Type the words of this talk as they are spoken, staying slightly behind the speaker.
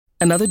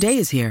Another day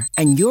is here,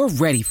 and you're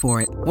ready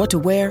for it. What to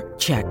wear?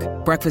 Check.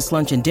 Breakfast,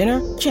 lunch, and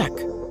dinner? Check.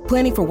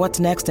 Planning for what's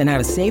next and how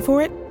to save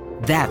for it?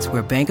 That's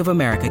where Bank of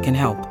America can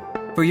help.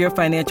 For your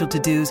financial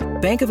to-dos,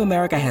 Bank of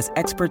America has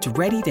experts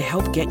ready to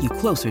help get you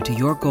closer to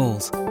your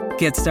goals.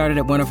 Get started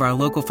at one of our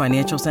local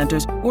financial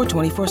centers or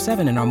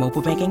 24/7 in our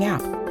mobile banking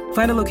app.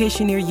 Find a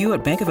location near you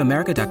at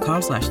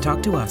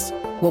bankofamerica.com/talktous.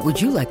 What would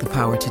you like the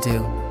power to do?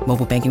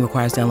 Mobile banking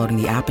requires downloading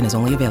the app and is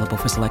only available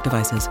for select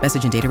devices.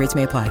 Message and data rates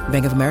may apply.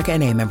 Bank of America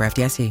N.A., member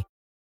FDIC.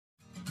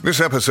 This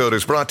episode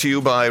is brought to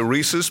you by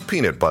Reese's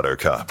Peanut Butter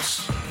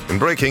Cups. In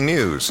breaking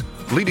news,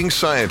 leading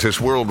scientists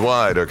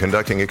worldwide are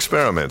conducting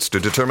experiments to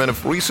determine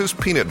if Reese's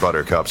Peanut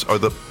Butter Cups are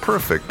the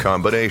perfect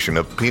combination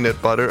of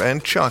peanut butter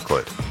and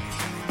chocolate.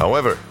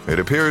 However, it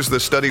appears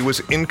the study was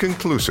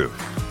inconclusive,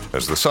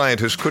 as the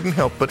scientists couldn't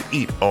help but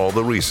eat all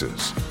the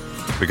Reese's.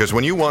 Because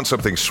when you want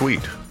something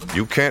sweet,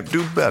 you can't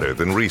do better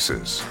than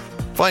Reese's.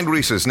 Find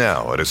Reese's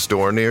now at a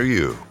store near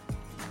you.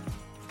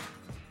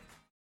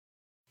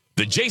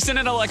 The Jason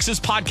and Alexis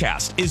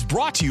podcast is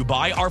brought to you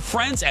by our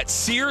friends at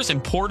Sears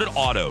Imported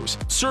Autos,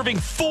 serving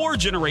 4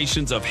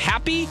 generations of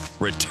happy,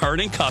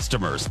 returning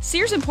customers.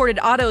 Sears Imported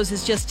Autos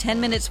is just 10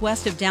 minutes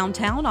west of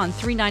downtown on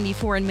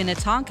 394 in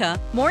Minnetonka.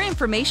 More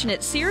information at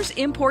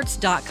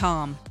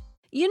SearsImports.com.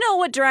 You know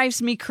what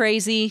drives me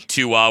crazy?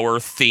 2-hour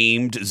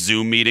themed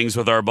Zoom meetings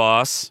with our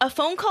boss. A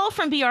phone call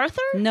from B.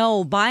 Arthur?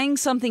 No, buying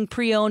something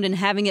pre-owned and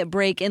having it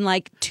break in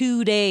like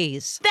 2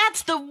 days.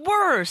 That's the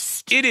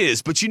worst. It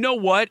is, but you know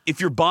what? If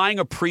you're buying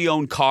a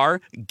pre-owned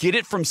car, get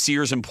it from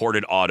Sears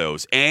Imported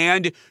Autos,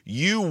 and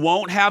you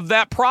won't have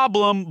that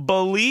problem,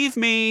 believe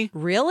me.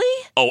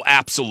 Really? Oh,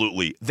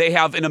 absolutely. They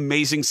have an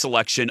amazing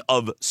selection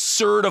of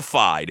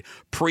certified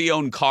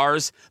pre-owned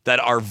cars that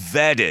are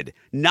vetted,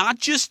 not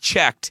just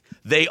checked.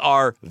 They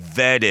are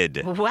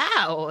vetted.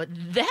 Wow,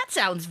 that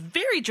sounds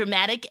very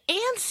dramatic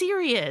and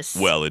serious.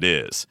 Well, it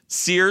is.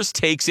 Sears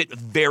takes it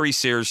very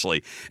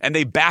seriously, and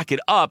they back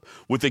it up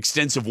with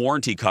extensive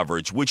warranty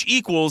coverage, which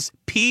equals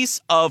peace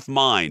of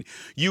mind.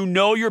 You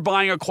know you're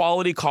buying a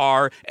quality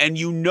car, and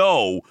you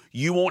know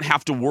you won't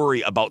have to worry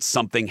about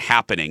something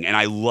happening, and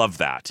I love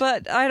that.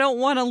 But I don't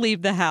want to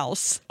leave the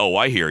house. Oh,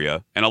 I hear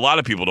you. And a lot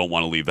of people don't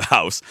want to leave the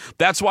house.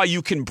 That's why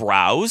you can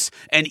browse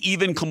and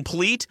even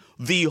complete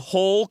the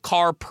whole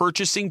car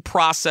purchasing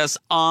process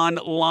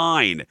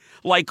online.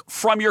 Like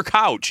from your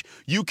couch.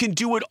 You can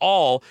do it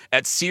all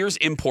at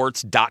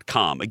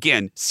SearsImports.com.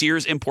 Again,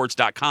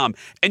 SearsImports.com.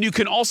 And you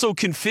can also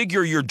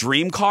configure your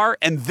dream car,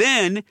 and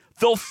then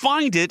they'll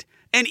find it.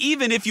 And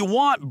even if you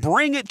want,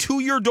 bring it to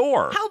your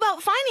door. How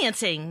about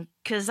financing?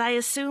 Because I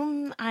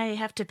assume I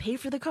have to pay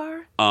for the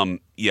car?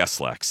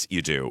 Yes, Lex,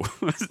 you do.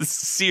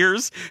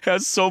 Sears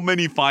has so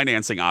many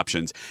financing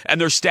options,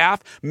 and their staff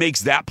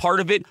makes that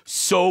part of it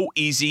so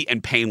easy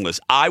and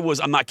painless.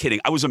 I'm not kidding.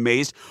 I was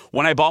amazed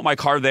when I bought my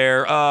car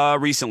there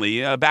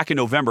recently, back in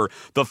November.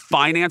 The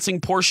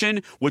financing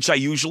portion, which I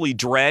usually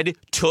dread,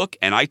 took,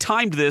 and I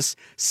timed this,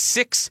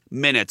 6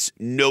 minutes.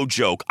 No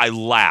joke. I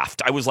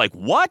laughed. I was like,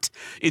 what?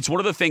 It's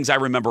one of the things I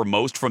remember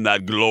most from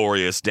that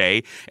glorious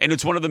day, and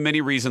it's one of the many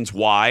reasons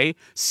why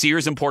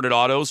Sears Imported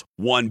Autos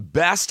won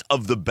Best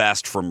of the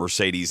Best from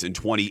Mercedes in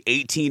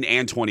 2018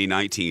 and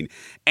 2019.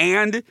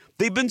 And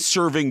they've been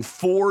serving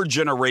 4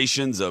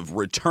 generations of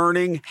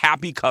returning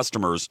happy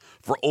customers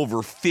for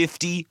over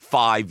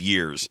 55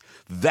 years.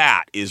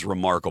 That is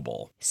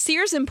remarkable.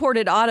 Sears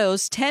Imported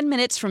Autos, 10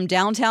 minutes from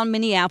downtown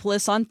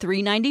Minneapolis on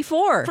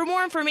 394. For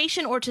more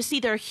information or to see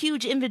their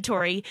huge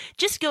inventory,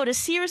 just go to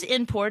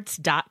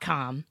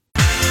SearsImports.com.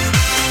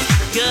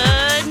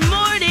 Good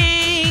morning.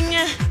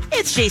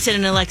 It's Jason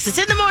and Alexis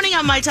in the morning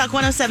on My Talk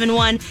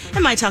 1071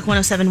 and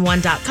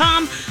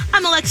MyTalk1071.com.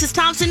 I'm Alexis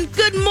Thompson.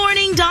 Good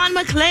morning, Don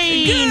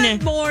McClain.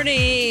 Good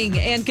morning.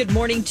 And good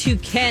morning to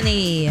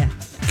Kenny.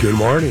 Good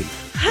morning.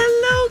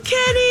 Hello,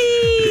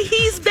 Kenny.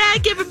 He's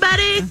back,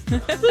 everybody.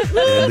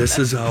 And this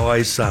is how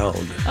I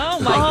sound. Oh,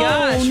 my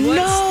gosh.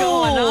 What's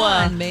going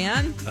on,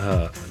 man?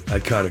 I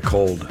caught a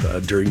cold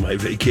during my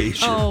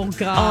vacation. Oh,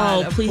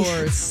 God. Of please.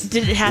 course.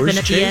 Did it happen Where's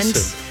at the Jason?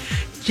 end?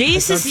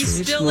 Jason's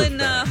Jason Still went in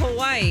back.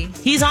 Hawaii.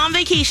 He's on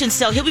vacation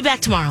still. He'll be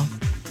back tomorrow.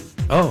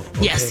 Oh,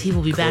 okay. Yes, he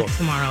will be back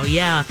tomorrow.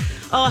 Yeah.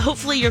 Oh,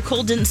 hopefully your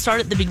cold didn't start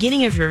at the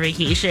beginning of your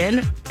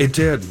vacation. It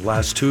did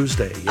last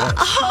Tuesday, yes.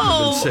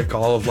 I've been sick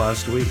all of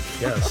last week,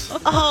 yes.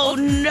 Oh,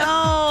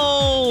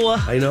 no.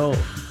 I know.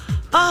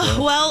 Oh,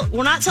 well,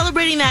 we're not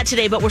celebrating that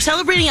today, but we're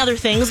celebrating other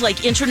things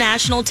like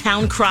International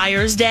Town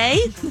Criers Day.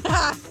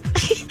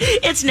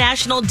 It's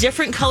National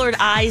Different Colored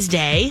Eyes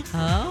Day.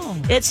 Oh.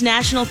 It's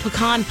National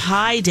Pecan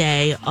Pie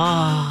Day.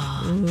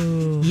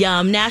 Oh,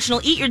 yum. National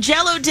Eat Your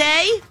Jell-O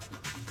Day.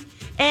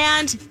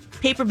 And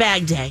Paper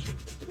Bag Day.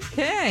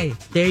 Okay.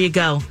 There you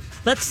go.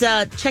 Let's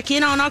check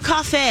in on our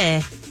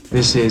coffee.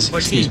 This is, Or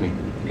excuse tea. me,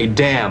 a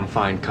damn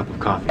fine cup of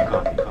coffee.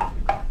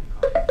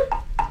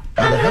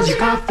 How the hell hell's your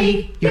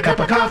coffee? Your cup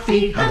of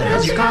coffee? How the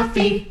hell's your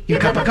coffee? Your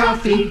cup of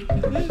coffee?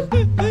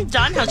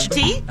 Don, how's your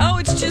tea? Oh,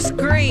 it's just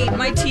great.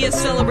 My tea is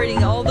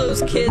celebrating all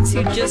those kids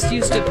who just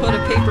used to put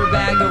a paper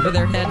bag over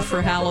their head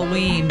for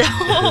Halloween. With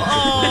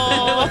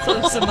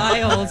some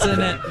eye holes in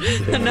it.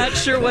 I'm not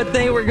sure what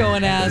they were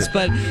going as,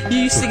 but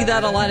you see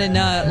that a lot in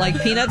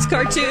like Peanuts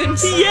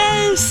cartoons.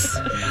 Yes.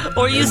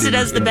 Or use it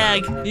as the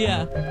bag.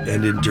 Yeah.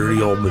 And in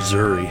dirty old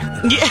Missouri.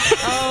 Yeah.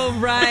 Oh,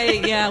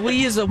 right. Yeah, we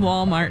use a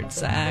Walmart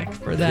sack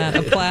for that,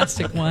 a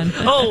plastic one.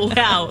 Oh,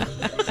 wow.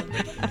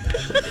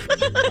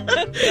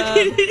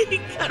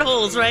 Cut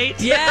holes, right?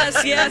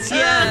 Yes.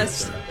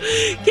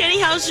 Kenny,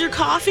 how's your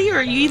coffee? Or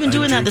are you even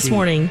doing that this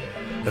morning?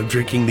 I'm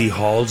drinking the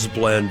Halls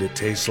blend. It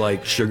tastes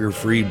like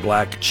sugar-free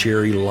black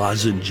cherry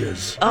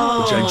lozenges, which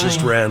I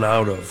just ran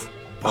out of.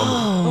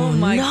 Oh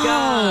my no.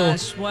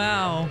 gosh.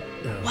 Wow.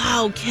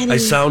 Wow, Kenny. I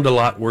sound a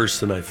lot worse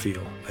than I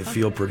feel. I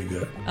feel pretty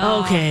good.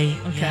 Okay.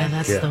 Yeah,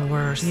 that's the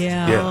worst.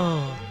 Yeah.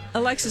 Oh.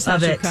 Alexis,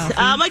 Love how's your it. coffee?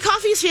 My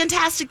coffee is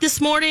fantastic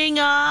this morning.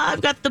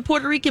 I've got the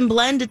Puerto Rican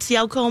blend. It's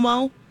Yao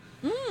Como.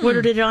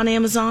 Ordered it on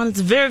Amazon. It's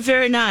very,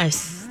 very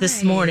nice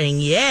this morning.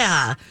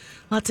 Yeah.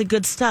 Lots of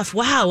good stuff.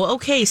 Wow.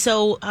 Okay.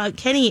 So,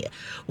 Kenny,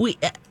 we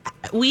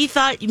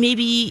thought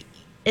maybe,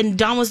 and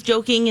Don was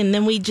joking, and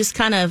then we just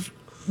kind of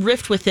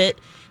riffed with it,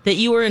 that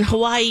you were in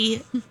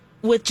Hawaii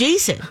with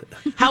Jason.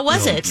 How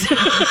was it?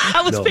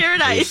 How was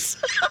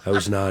paradise? I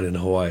was not in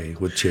Hawaii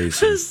with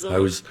Jason. I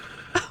was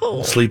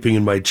sleeping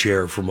in my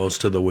chair for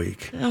most of the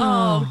week.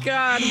 Oh,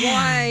 God.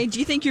 Why? Do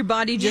you think your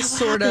body just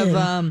sort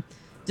of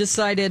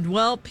decided,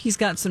 well, he's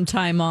got some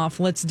time off.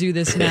 Let's do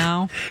this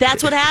now?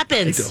 That's what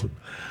happens.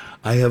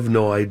 I have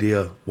no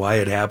idea why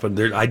it happened.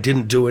 I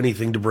didn't do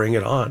anything to bring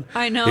it on.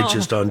 I know. It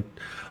just on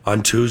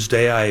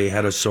Tuesday I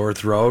had a sore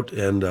throat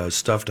and a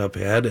stuffed up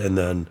head, and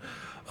then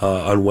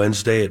on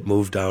Wednesday it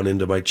moved down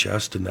into my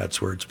chest, and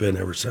that's where it's been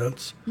ever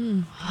since.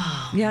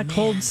 Yeah,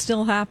 colds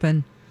still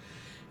happen.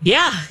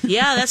 Yeah,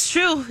 that's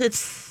true.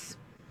 It's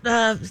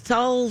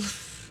all,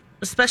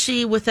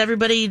 especially with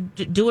everybody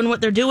doing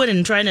what they're doing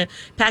and trying to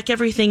pack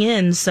everything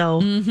in.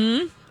 So,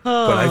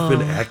 But I've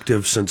been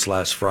active since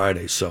last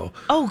Friday, so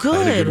good.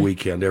 I had a good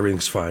weekend.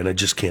 Everything's fine. I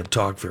just can't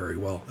talk very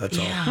well. That's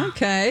all.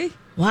 Okay.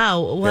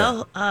 Wow.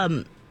 Well,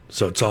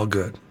 So it's all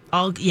good.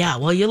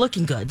 well, you're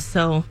looking good.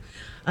 So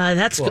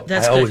that's Well, good.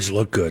 That's I good. always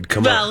look good.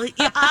 Come Well, on.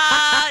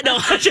 no,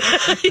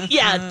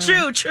 yeah,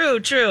 true.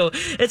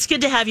 It's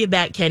good to have you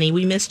back, Kenny.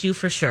 We missed you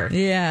for sure.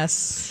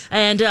 Yes.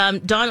 And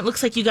Dawn, it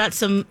looks like you got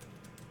some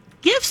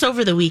gifts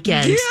over the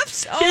weekend.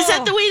 Gifts? Is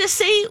that the way to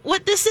say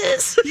what this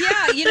is?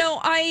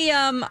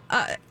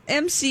 I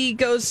MC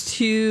goes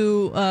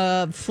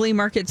to flea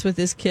markets with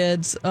his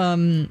kids.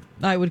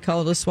 I would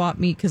call it a swap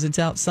meet because it's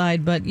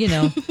outside, but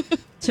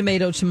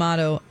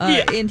tomato.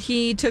 And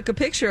he took a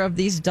picture of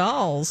these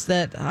dolls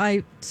that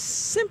I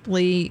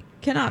simply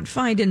cannot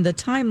find in the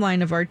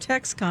timeline of our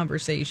text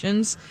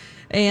conversations.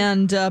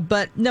 And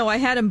but no, I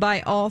had him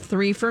buy all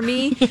three for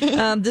me.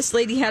 This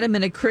lady had him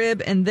in a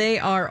crib, and they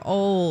are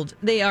old.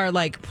 They are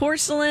like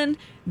porcelain.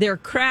 They're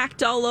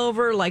cracked all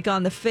over, like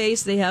on the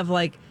face. They have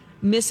like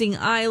missing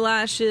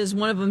eyelashes.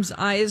 One of them's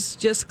eyes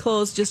just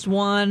closed, just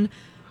one.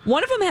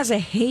 One of them has a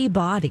hay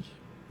body.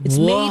 It's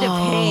made of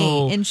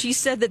hay, and she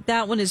said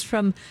that one is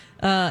from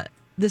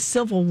the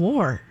Civil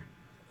War.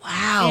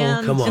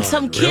 Wow. Come on, and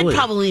some kid really?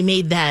 probably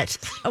made that.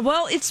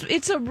 Well,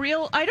 it's a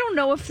real. I don't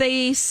know if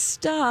they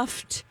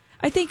stuffed.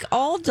 I think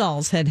all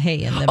dolls had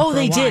hay in them. Oh, for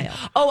they a did.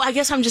 while. Oh, I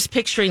guess I'm just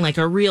picturing like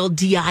a real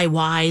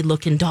DIY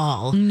looking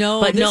doll. No,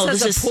 but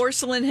this has a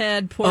porcelain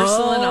head,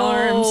 porcelain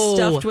arms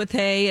stuffed with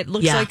hay. It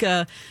looks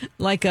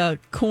like a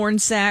corn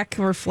sack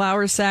or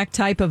flour sack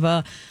type of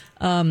a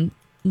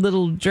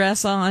little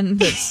dress on.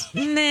 That's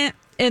meh.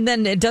 And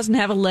then it doesn't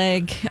have a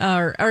leg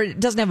or it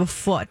doesn't have a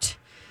foot.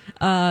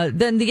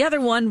 Then the other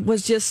one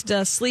was just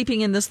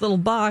sleeping in this little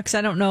box.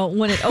 I don't know.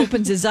 When it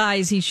opens his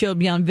eyes, he showed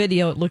me on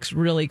video. It looks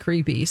really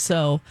creepy.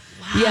 So,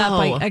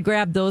 I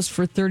grabbed those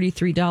for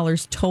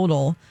 $33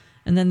 total.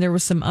 And then there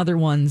was some other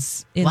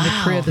ones in the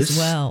crib as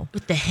well.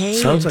 With the hay.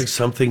 Sounds like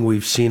something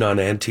we've seen on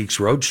Antiques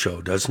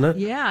Roadshow, doesn't it?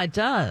 Yeah, it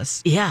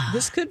does. Yeah.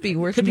 This could be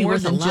worth Could be more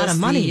worth than a lot just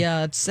of money.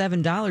 the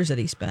 $7 that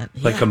he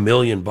spent. Like $1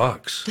 million.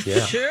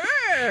 Yeah.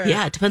 Sure.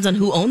 Yeah, it depends on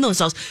who owned those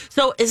dolls.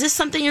 So is this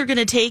something you're going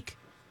to take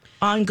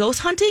on ghost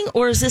hunting,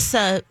 or is this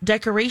a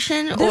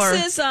decoration?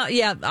 This is,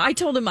 I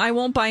told him I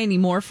won't buy any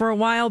more for a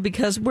while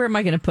because where am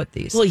I going to put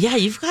these? Well, yeah,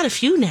 you've got a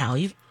few now.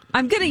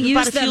 I'm going to You use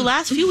bought a them. few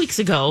last few weeks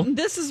ago.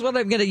 This is what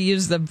I'm going to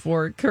use them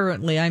for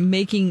currently. I'm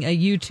making a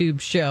YouTube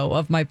show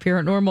of my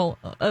paranormal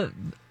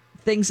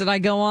things that I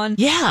go on.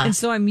 Yeah. And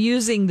so I'm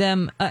using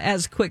them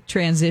as quick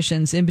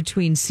transitions in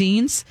between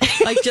scenes,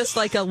 just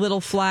like a little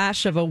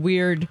flash of a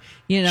weird,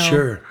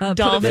 Sure. put them in a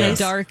Dolphins.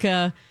 dark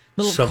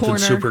little Something corner.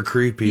 super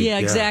creepy. Yeah,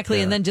 exactly.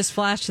 Yeah. And then just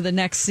flash to the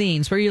next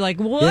scenes where you're like,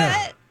 what?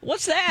 Yeah.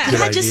 What's that?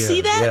 Did I Good just idea,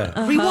 see that?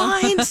 yeah.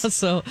 Rewind.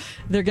 So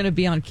they're going to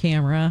be on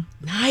camera.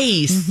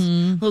 Nice.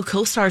 Little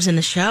co-stars in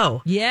the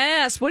show.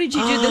 Yes. What did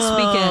you do this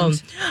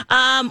weekend?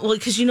 Well,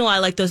 because I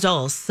like those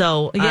dolls,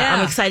 so Yeah.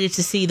 I'm excited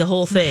to see the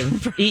whole thing.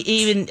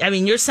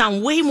 Yours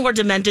sound way more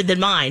demented than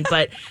mine,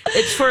 but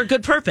it's for a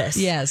good purpose.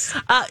 Yes.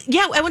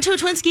 I went to a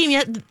Twins game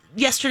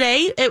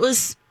yesterday. It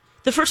was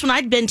the first one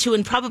I'd been to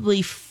in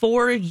probably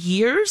 4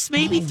 years,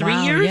 maybe 3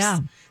 wow, years. yeah.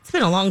 It's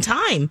been a long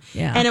time.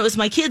 Yeah. And it was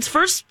my kid's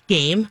first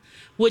game,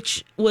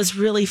 which was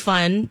really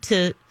fun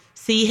to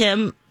see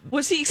him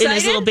Was he in excited?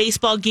 his little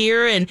baseball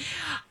gear. And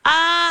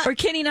Or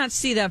can he not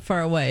see that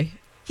far away?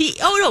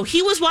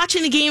 he was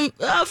watching the game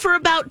for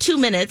about 2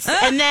 minutes,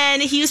 and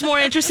then he was more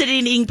interested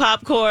in eating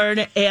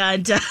popcorn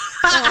and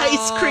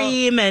ice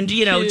cream, and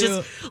cute.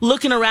 just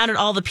looking around at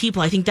all the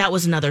people. I think that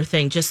was another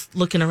thing, just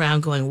looking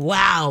around, going,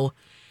 "Wow."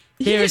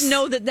 He didn't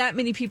know that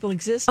many people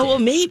existed. Oh, well,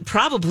 maybe,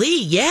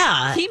 probably,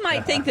 yeah. He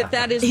might think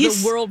that is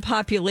He's- the world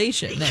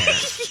population there.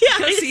 Yeah,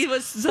 Because he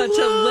was such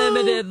a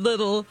limited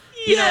little,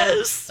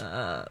 yes.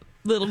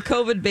 little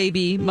COVID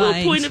baby Little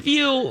mind. point of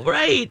view,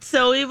 right?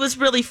 So it was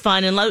really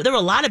fun, and there were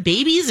a lot of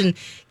babies and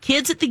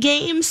kids at the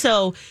game,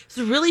 so it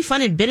was really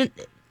fun. It'd been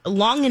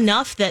long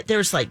enough that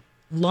there's like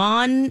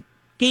lawn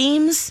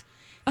games.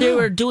 They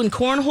were doing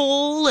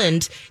cornhole,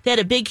 and they had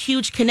a big,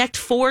 huge Connect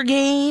 4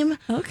 game.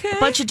 Okay. A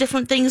bunch of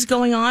different things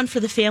going on for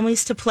the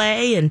families to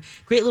play, and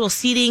great little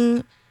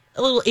seating,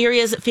 little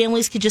areas that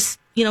families could just,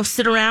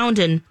 sit around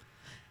and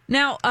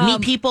Now,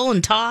 meet people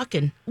and talk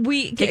and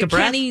take a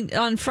breath. Kenny,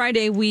 on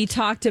Friday, we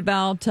talked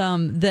about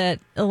that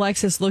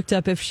Alexis looked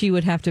up if she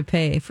would have to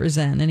pay for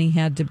Zen, and he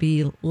had to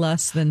be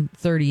less than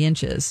 30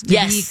 inches. Did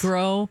Yes. he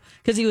grow?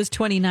 Because he was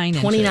 29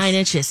 inches. 29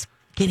 inches.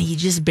 Kenny, he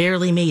just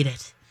barely made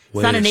it. It's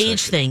Wait not a an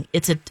age second. thing.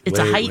 It's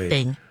a height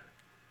thing.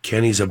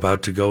 Kenny's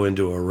about to go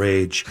into a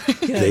rage.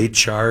 They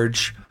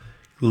charge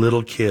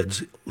little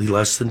kids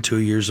less than 2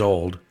 years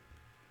old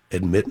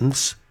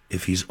admittance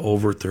if he's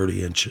over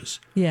 30 inches.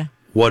 Yeah.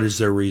 What is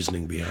their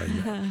reasoning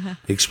behind that?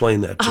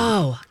 Explain that to me.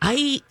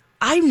 Oh,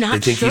 I'm not They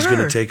think sure. he's going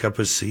to take up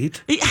his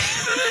seat?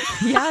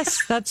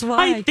 Yes, that's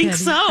why. I think Kenny.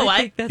 so. I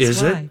think that's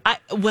Is it?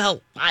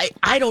 why.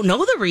 I don't know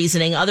the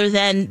reasoning other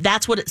than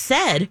that's what it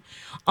said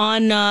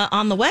on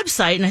the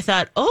website, and I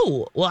thought,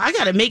 oh, well, I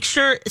got to make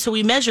sure. So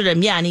we measured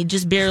him, and he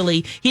just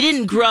barely. He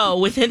didn't grow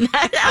within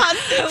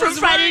that from was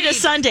Friday to worried.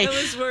 Sunday. I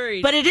was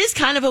worried. But it is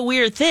kind of a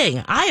weird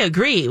thing. I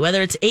agree.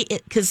 Whether it's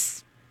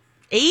because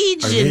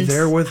age Are they and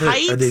there with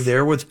height. Are they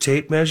there with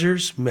tape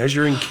measures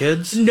measuring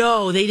kids?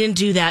 No, they didn't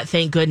do that,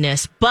 thank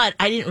goodness. But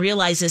I didn't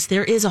realize this.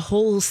 There is a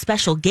whole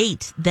special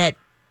gate that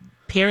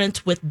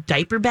parents with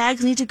diaper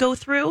bags need to go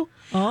through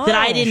that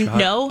I didn't Shut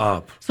know.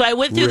 up. So I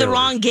went through the Really?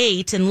 wrong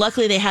gate, and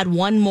luckily they had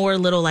one more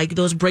little, like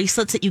those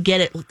bracelets that you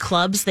get at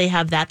clubs. They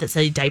have that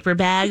says diaper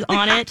bag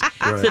on it.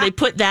 So they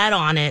put that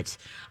on it.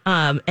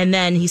 And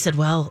then he said,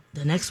 well,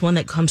 the next one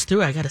that comes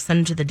through, I got to send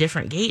him to the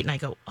different gate. And I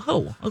go,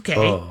 oh, okay.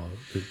 Oh,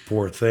 the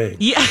poor thing.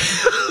 Yeah.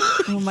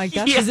 Oh my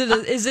gosh! Yeah.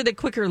 Is it a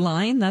quicker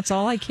line? That's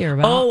all I care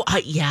about. Oh,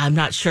 I'm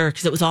not sure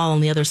because it was all on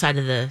the other side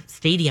of the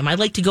stadium. I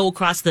like to go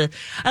across the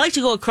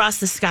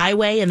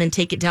skyway and then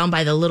take it down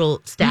by the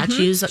little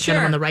statues kind sure.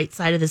 of on the right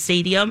side of the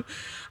stadium.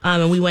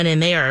 And we went in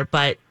there,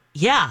 but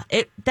yeah,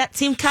 that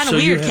seemed kind of So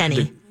you weird, had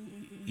Kenny.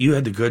 You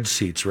had the good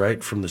seats,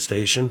 right, from the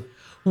station?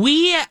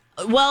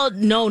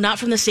 No, not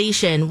from the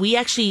station. We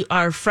actually,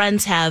 our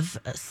friends have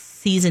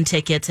season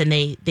tickets, and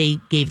they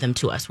gave them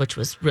to us, which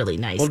was really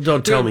nice. Well,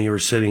 don't tell me you were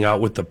sitting out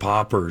with the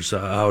poppers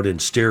out in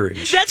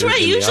steerage. That's where I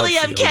in the usually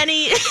am, outfield.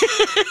 Kenny.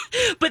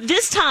 But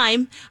this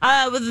time,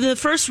 with the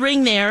first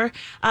ring there,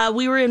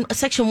 we were in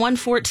section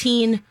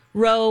 114,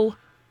 row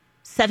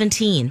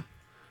 17.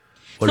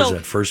 What is So-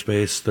 that, first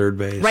base, third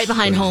base? Right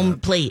behind What is home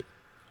that? plate.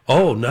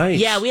 Oh, nice.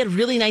 Yeah, we had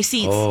really nice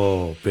seats.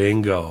 Oh,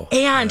 bingo.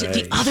 And Nice.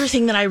 the other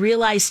thing that I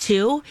realized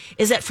too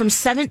is that from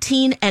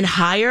 17 and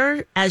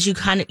higher, as you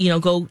kind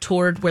of go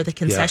toward where the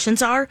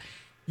concessions are,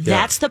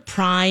 that's the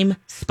prime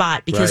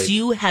spot because Right.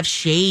 you have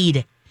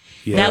shade.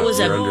 Yeah, that was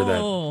you're a under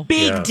that.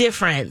 big Yeah.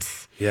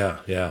 difference.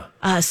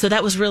 Yeah. So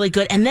that was really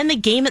good. And then the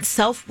game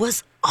itself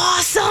was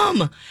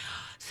awesome.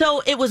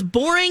 So it was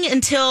boring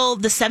until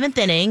the 7th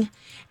inning.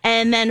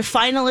 And then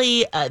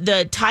finally,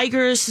 the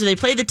Tigers, so they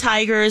played the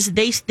Tigers.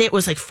 It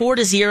was like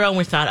 4-0. And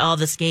we thought, oh,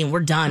 this game,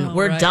 we're done.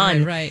 We're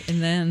done. Right.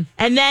 And then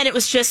It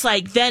was just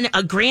like, then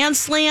a grand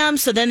slam.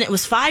 So then it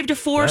was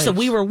 5-4. So Nice.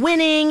 we were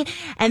winning.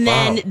 And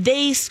then Wow.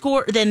 they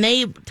scored, then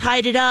they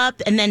tied it up.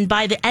 And then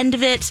by the end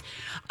of it,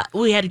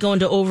 we had to go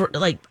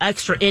into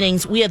extra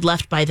innings. We had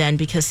left by then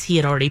because he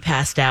had already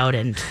passed out.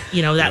 And,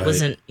 that Right.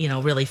 wasn't,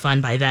 really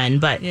fun by then.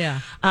 But, Yeah.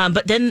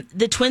 but then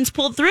the Twins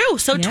pulled through.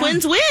 So Yeah.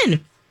 Twins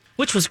win,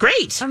 which was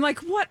great. I'm like,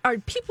 what are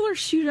people are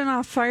shooting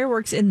off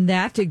fireworks in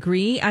that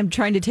degree? I'm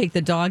trying to take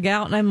the dog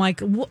out, and I'm like,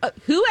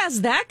 who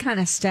has that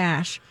kind of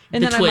stash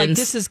And the then I'm like, twins.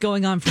 this is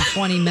going on for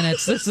 20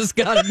 minutes. This has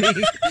got to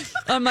be.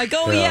 I'm like,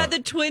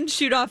 the twins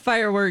shoot off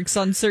fireworks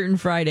on certain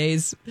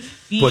Fridays.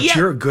 But Yeah.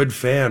 you're a good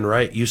fan,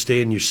 right? You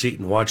stay in your seat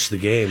and watch the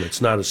game.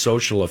 It's not a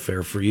social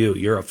affair for you.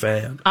 You're a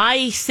fan.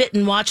 I sit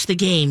and watch the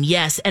game,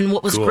 yes. And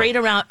what was Cool. great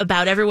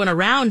about everyone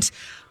around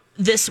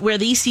this, where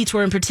these seats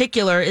were in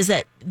particular, is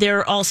that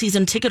they're all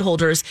season ticket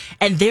holders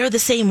and they're the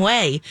same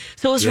way.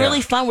 So it was Yeah.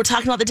 really fun. We're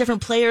talking about the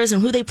different players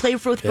and who they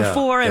played with Yeah,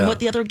 before and yeah. what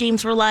the other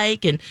games were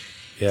like. And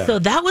Yeah. so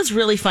that was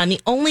really fun. The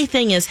only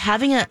thing is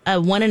having a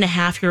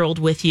 1.5-year-old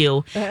with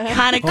you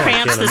kind of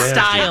cramps can't the imagine.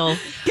 style.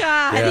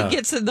 God, Yeah. he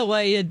gets in the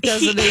way,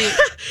 doesn't he?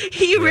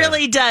 He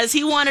really does.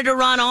 He wanted to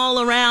run all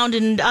around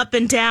and up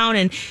and down,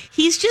 and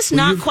he's just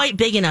not quite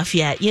big enough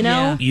yet, you know?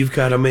 Yeah. You've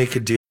got to make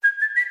a deal.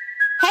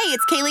 Hey,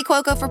 it's Kaylee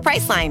Cuoco for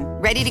Priceline.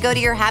 Ready to go to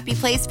your happy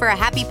place for a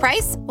happy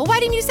price? Well, why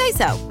didn't you say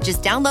so?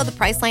 Just download the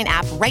Priceline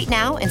app right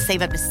now and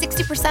save up to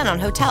 60% on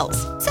hotels.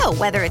 So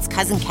whether it's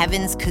Cousin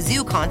Kevin's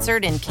Kazoo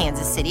Concert in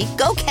Kansas City,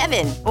 go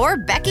Kevin, or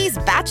Becky's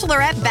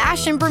Bachelorette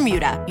Bash in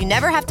Bermuda, you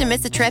never have to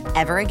miss a trip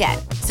ever again.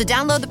 So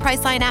download the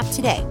Priceline app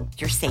today.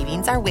 Your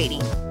savings are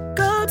waiting.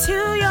 Go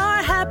to your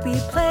happy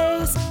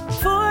place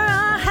for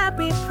a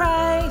happy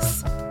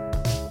price.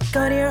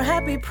 Go to your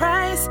happy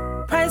price,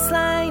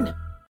 Priceline.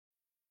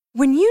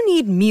 When you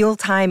need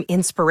mealtime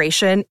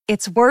inspiration,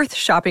 it's worth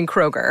shopping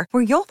Kroger,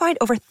 where you'll find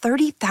over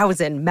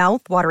 30,000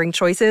 mouth-watering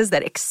choices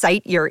that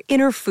excite your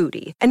inner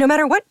foodie. And no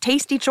matter what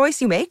tasty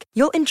choice you make,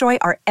 you'll enjoy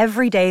our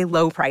everyday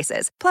low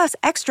prices, plus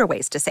extra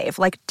ways to save,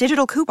 like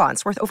digital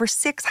coupons worth over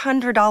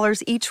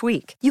 $600 each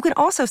week. You can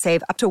also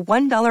save up to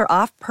 $1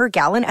 off per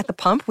gallon at the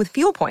pump with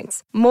fuel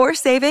points. More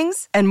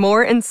savings and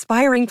more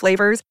inspiring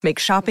flavors make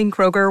shopping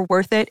Kroger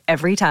worth it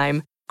every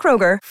time.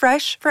 Kroger,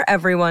 fresh for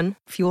everyone.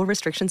 Fuel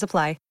restrictions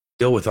apply.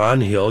 Deal with On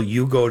Hill.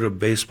 You go to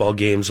baseball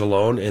games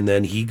alone, and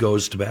then he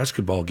goes to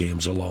basketball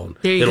games alone.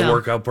 There you It'll go.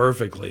 work out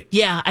perfectly.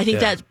 Yeah, I think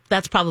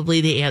that's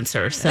probably the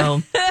answer.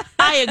 So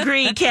I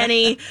agree,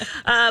 Kenny.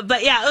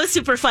 But yeah, it was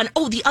super fun.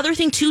 Oh, the other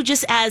thing too,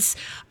 just as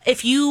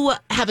if you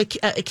have a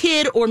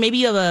kid or maybe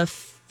you have a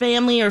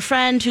family or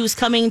friend who's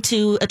coming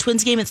to a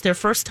Twins game, it's their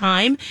first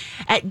time,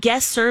 at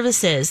Guest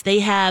Services, they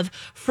have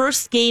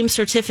first game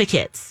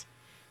certificates.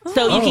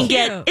 So you can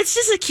get, it's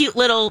just a cute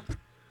little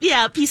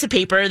piece of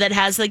paper that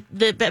has like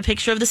the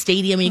picture of the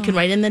stadium. And you can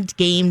write in the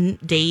game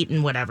date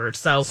and whatever.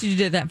 So you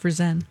did that for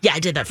Zen. Yeah, I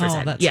did that for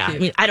Zen. That's Yeah, cute. I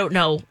mean, I don't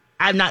know.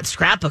 I'm not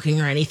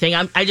scrapbooking or anything.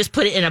 I just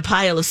put it in a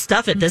pile of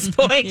stuff at this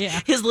point. Yeah.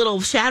 His little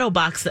shadow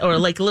box or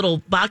like little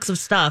box of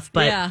stuff.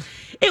 But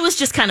it was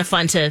just kind of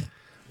fun to,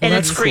 and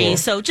it's that's free. cool.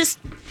 So just,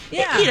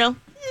 Yeah. you know,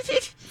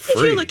 if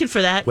you're looking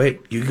for that. Wait,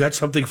 you got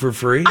something for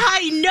free?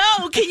 I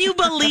know. Can you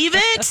believe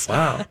it?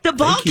 Wow. The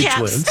ball Thank you, caps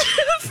twins.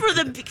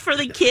 for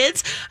the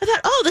kids. I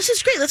thought, oh, this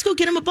is great. Let's go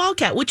get them a ball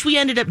cap, which we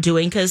ended up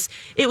doing because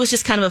it was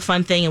just kind of a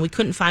fun thing, and we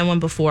couldn't find one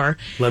before.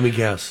 Let me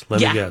guess.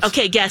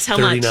 Okay, guess how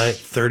much?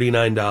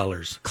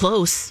 $39.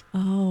 Close.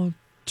 Oh,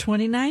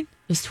 29? It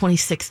was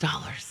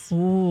 $26.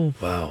 Oh,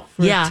 Wow.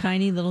 for a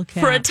tiny little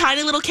cat. For a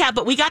tiny little cat,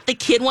 but we got the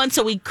kid one,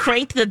 so we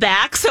cranked the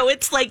back, so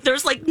it's like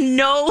there's like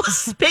no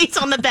space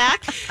on the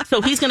back.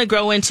 So he's going to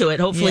grow into it.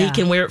 Hopefully, he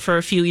can wear it for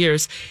a few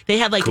years. They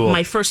had like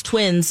my first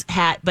twins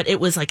hat, but it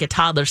was like a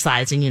toddler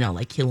size, and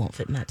like he won't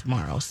fit in that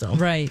tomorrow. So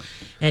right.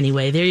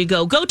 Anyway, there you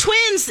go. Go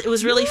Twins! It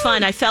was really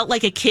fun. I felt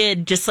like a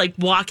kid, just like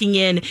walking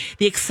in,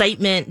 the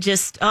excitement.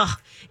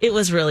 It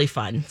was really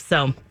fun.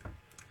 So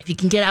if you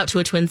can get out to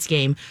a Twins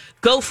game,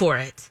 go for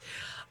it.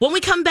 When we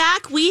come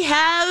back, we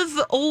have,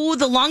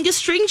 the longest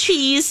string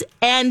cheese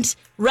and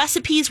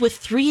recipes with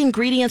 3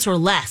 ingredients or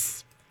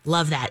less.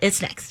 Love that.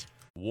 It's next.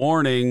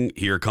 Warning,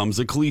 here comes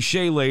a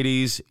cliche,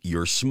 ladies.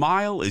 Your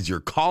smile is your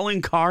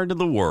calling card to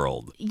the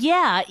world.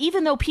 Yeah,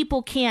 even though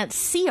people can't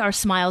see our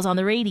smiles on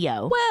the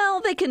radio. Well,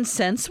 they can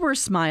sense we're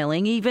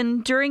smiling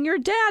even during your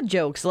dad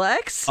jokes,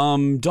 Lex.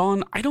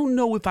 Dawn, I don't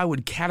know if I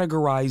would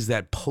categorize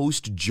that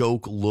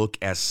post-joke look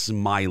as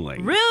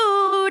smiling.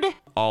 Rude!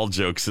 All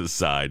jokes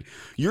aside,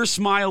 your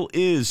smile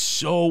is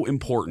so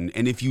important,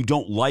 and if you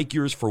don't like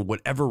yours for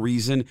whatever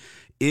reason,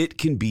 it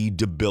can be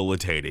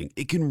debilitating.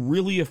 It can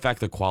really affect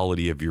the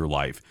quality of your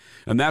life.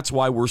 And that's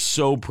why we're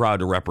so proud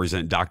to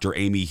represent Dr.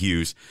 Amy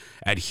Hughes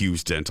at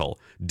Hughes Dental.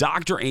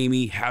 Dr.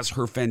 Amy has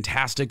her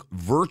fantastic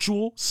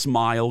virtual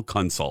smile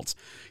consults.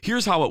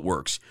 Here's how it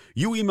works.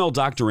 You email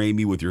Dr.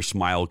 Amy with your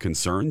smile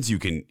concerns. You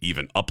can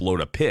even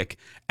upload a pic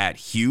at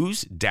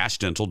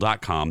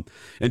hughes-dental.com,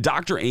 and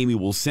Dr. Amy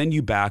will send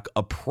you back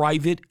a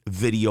private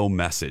video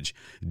message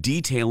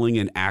detailing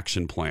an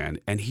action plan.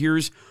 And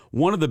here's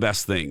one of the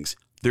best things.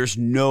 There's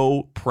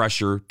no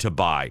pressure to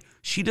buy.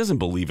 She doesn't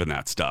believe in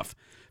that stuff.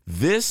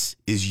 This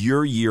is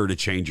your year to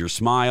change your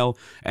smile.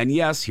 And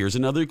yes, here's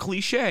another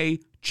cliche,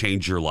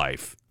 change your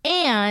life.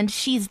 And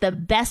she's the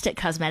best at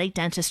cosmetic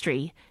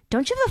dentistry.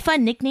 Don't you have a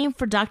fun nickname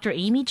for Dr.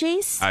 Amy,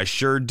 Jace? I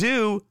sure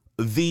do.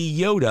 The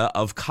Yoda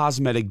of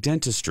cosmetic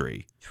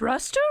dentistry.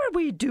 Trust her,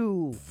 we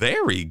do.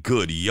 Very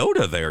good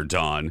Yoda there,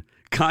 Dawn.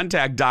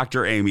 Contact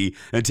Dr. Amy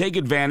and take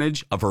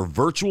advantage of her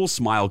virtual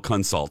smile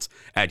consults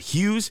at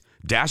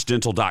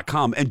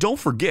hughes-dental.com. And don't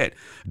forget,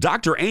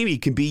 Dr. Amy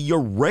can be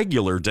your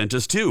regular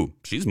dentist too.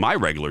 She's my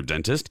regular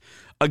dentist.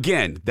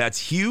 Again,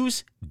 that's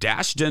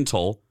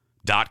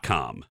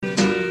hughes-dental.com.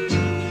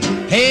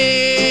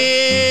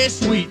 Hey,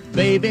 sweet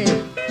baby,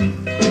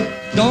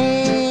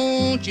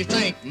 don't you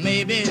think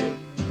maybe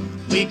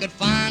we could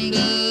find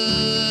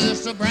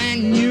us a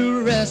brand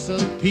new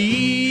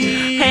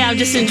recipe? Hey, I'm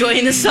just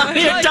enjoying the song.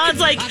 Don's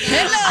like,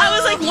 I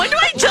was like, when do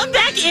I jump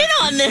back in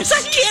on this?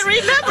 I can't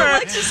remember.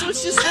 Alexis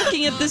was just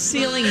looking at the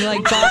ceiling,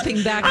 like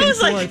bopping back and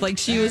forth, like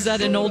she was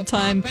at an old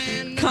time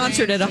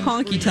concert at a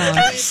honky tonk.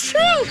 That's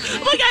true.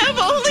 Like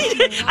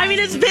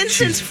it's been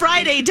since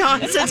Friday,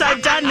 Dawn, since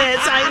I've done this.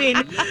 I mean,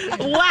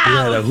 wow.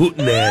 Yeah, the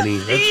hootenanny.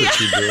 That's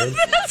what you did.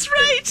 That's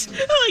right.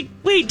 I'm like,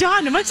 wait,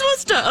 Dawn, am I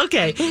supposed to?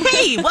 Okay.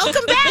 Hey,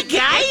 welcome back,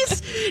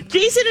 guys.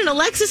 Jason and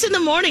Alexis in the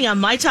morning on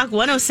My Talk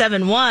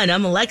 1071.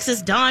 I'm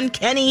Alexis, Dawn,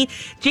 Kenny.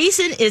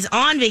 Jason is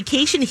on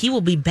vacation. He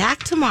will be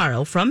back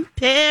tomorrow from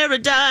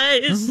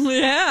paradise.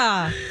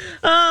 Yeah.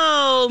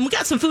 Oh, we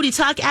got some foodie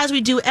talk as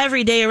we do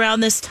every day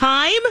around this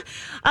time.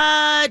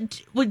 Dawn,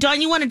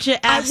 you wanted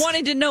to ask. I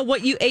wanted to know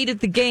what you ate at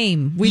the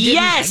game. We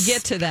didn't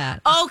get to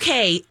that.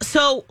 Okay,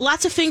 so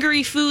lots of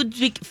fingery foods.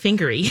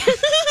 Fingery.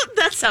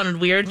 That sounded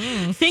weird.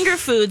 Finger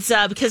foods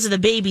because of the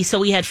baby. So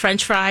we had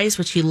French fries,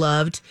 which he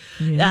loved.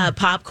 Yeah.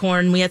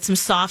 Popcorn. We had some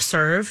soft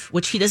serve,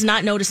 which he does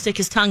not know to stick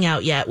his tongue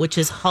out yet, which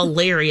is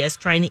hilarious.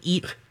 Trying to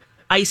eat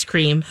ice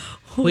cream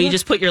where you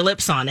just put your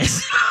lips on it.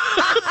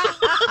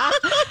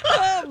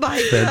 Oh my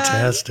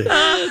Fantastic.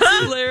 God.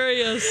 That's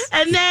hilarious.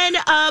 And then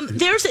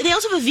they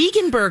also have a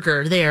vegan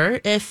burger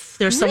there. If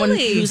there's someone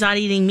who's not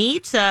eating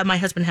meat, my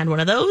husband had one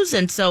of those,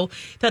 and so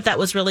thought that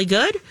was really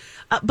good.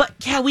 But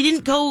yeah, we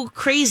didn't go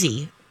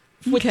crazy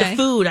with the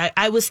food.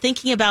 I was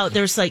thinking about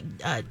there's like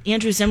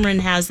Andrew Zimmern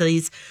has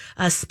these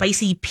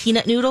spicy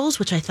peanut noodles,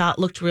 which I thought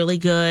looked really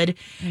good,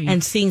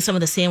 and seeing some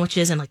of the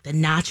sandwiches and like the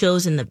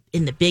nachos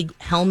in the big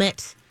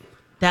helmet,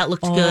 that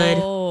looked good.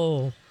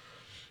 Oh.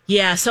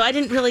 Yeah, so I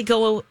didn't really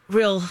go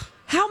real.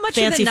 How much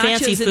fancy, are the nachos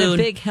fancy food in a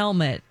big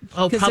helmet?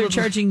 Oh, because they're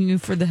charging you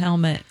for the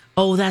helmet.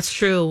 Oh, that's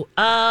true.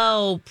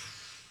 Oh,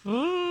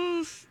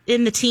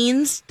 in the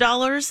teens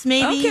dollars,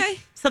 maybe. Okay,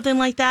 something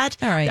like that.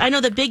 All right. I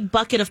know the big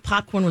bucket of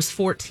popcorn was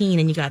 $14,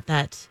 and you got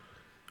that.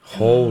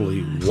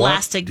 Holy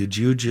plastic! What did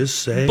you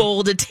just say?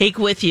 Bowl to take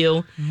with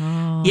you.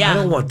 Oh. Yeah, I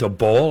don't want the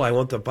bowl. I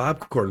want the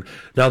popcorn.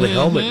 Now the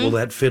helmet, will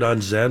that fit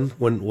on Zen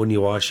when you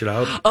wash it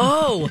out?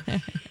 Oh.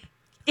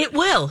 It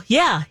will,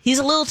 yeah. He's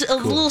a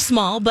little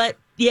small, but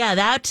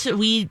yeah,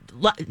 we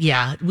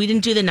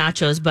didn't do the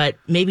nachos, but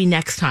maybe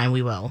next time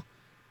we will.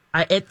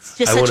 It's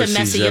just such a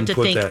mess you have to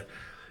think.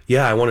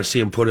 Yeah, I want to see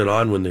him put it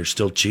on when there's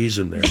still cheese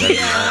in there. That'd be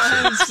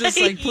awesome. It's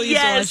just like, please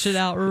wash it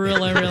out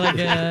really, really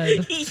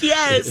good.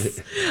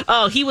 Yes.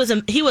 Oh, he was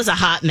a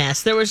hot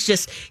mess. He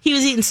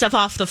was eating stuff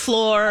off the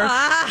floor.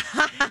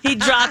 He'd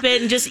drop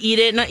it and just eat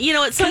it. And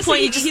at some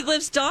point he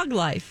lives dog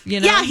life. You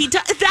know? Yeah, he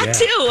does that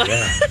too.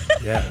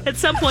 Yeah. At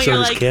some point so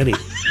you're does like, Kenny.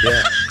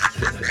 Yeah.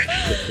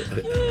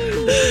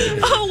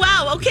 Oh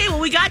wow. Okay. Well,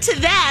 we got to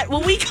that.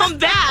 When we come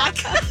back,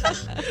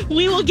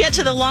 we will get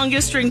to the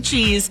longest string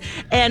cheese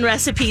and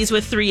recipes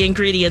with 3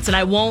 ingredients, and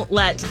I won't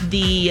let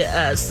the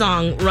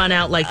song run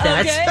out like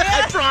that. Okay.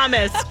 I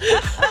promise.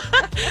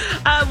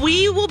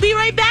 We will be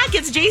right back.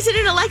 It's Jason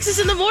and Alexis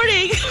in the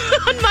morning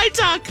on My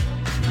Talk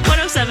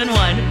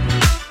 1071.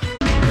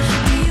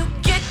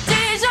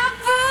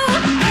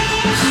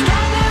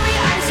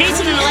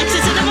 Jason and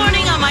Alexis in the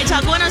morning on My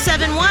Talk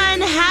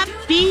 1071.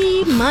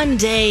 Happy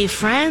Monday,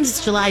 friends.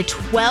 It's July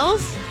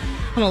 12th.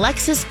 I'm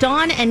Alexis,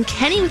 Dawn, and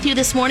Kenny with you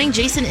this morning.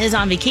 Jason is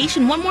on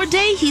vacation. One more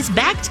day. He's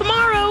back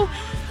tomorrow.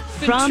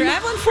 Been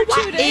traveling for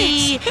 2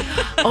 days.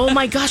 Oh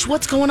my gosh,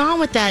 what's going on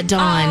with that,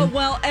 Dawn?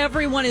 Well,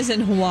 everyone is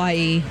in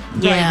Hawaii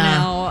right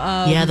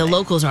now. Yeah, the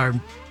locals are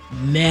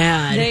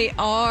mad. They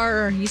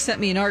are. You sent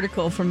me an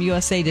article from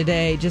USA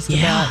Today just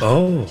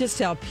about just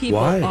how people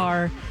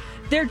are.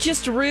 They're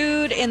just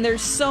rude, and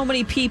there's so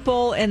many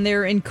people, and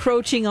they're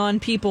encroaching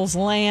on people's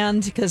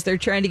land because they're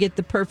trying to get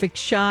the perfect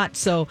shot.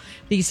 So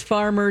these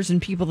farmers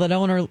and people that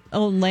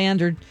own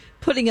land are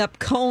putting up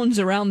cones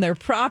around their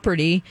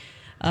property.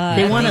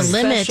 They want to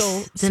limit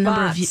the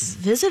number of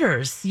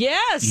visitors.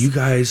 Yes. You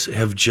guys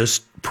have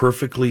just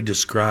perfectly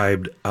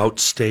described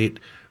outstate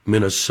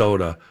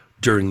Minnesota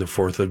during the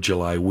 4th of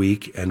July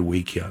week and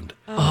weekend.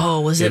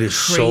 Oh, was it crazy? It is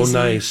so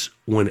nice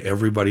when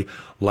everybody,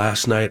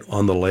 last night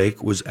on the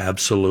lake was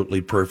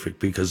absolutely perfect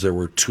because there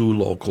were 2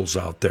 locals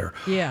out there.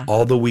 Yeah.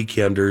 All the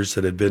weekenders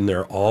that had been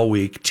there all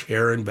week,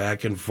 tearing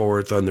back and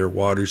forth on their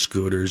water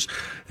scooters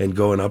and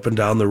going up and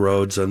down the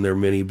roads on their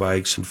mini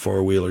bikes and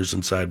 4-wheelers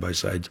and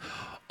side-by-sides.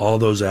 All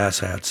those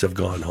asshats have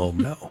gone home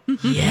now.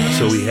 Yes.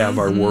 So we have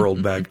our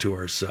world back to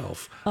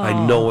ourselves. I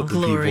know what the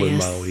people in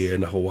Maui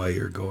and Hawaii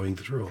are going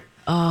through.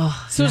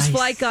 Oh, so his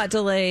flight got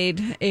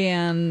delayed,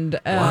 and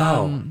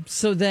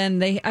so then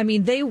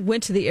they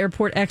went to the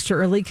airport extra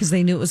early because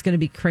they knew it was going to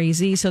be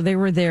crazy. So they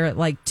were there at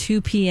like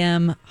 2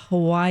 p.m.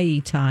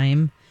 Hawaii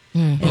time,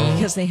 And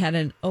because they had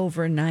an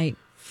overnight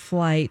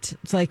flight,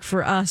 it's like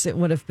for us, it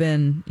would have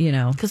been,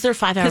 because they're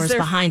 5 hours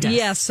behind us.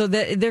 Yeah, so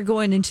they're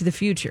going into the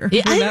future.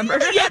 Yeah, remember?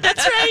 Yeah,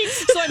 that's right.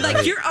 So I'm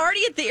like, you're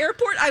already at the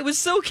airport? I was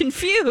so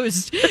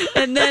confused.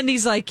 And then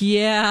he's like,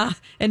 yeah.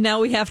 And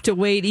now we have to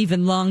wait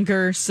even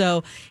longer.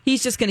 So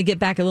he's just going to get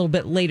back a little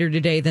bit later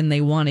today than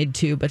they wanted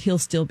to, but he'll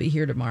still be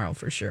here tomorrow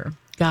for sure.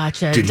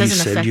 Gotcha. It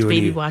doesn't affect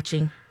baby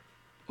watching.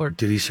 Or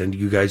did he send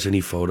you guys any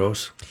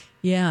photos?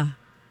 Yeah.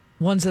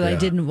 Ones that I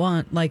didn't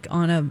want, like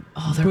on a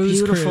they're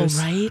booze beautiful, cruise.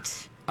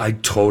 Right? I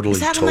totally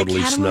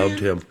catamaran? snubbed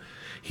him.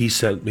 He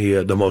sent me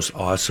the most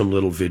awesome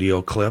little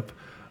video clip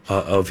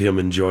of him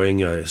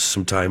enjoying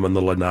some time on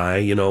the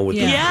lanai, with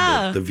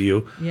the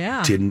view.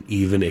 Yeah. Didn't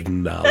even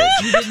acknowledge.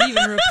 You didn't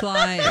even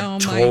reply. Oh, my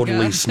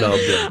Totally God.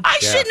 snubbed him. I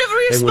shouldn't have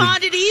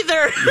responded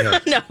either.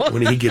 No.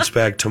 When he gets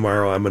back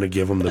tomorrow, I'm going to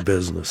give him the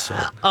business. So,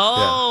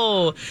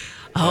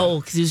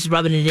 because he was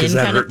rubbing it in. Because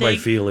that kind hurt of thing. my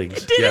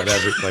feelings. Yeah, that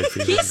hurt my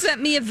feelings. He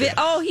sent me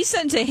he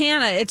sent to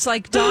Hannah. It's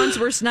like Dawn's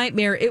worst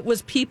nightmare. It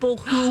was people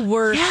who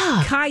were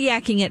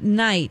kayaking at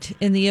night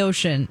in the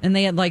ocean, and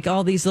they had like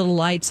all these little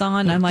lights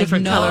on. I'm like,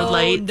 different colored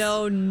lights.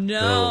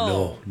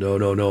 No.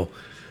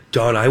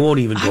 Dawn, I won't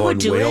even go on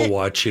do whale it.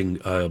 watching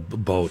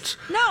boats.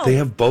 No. They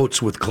have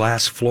boats with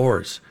glass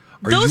floors.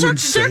 They're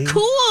They're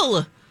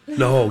cool.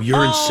 No,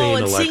 you're insane,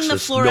 and Alexis. seeing the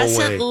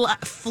fluorescent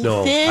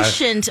No way.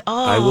 fish and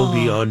I will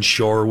be on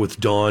shore with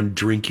Dawn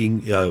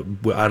drinking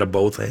out of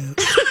both hands.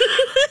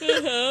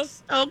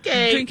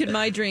 Okay. Drinking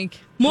my drink.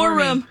 More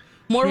Morning. room.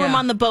 More room Yeah.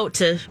 on the boat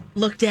to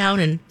look down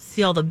and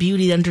see all the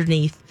beauty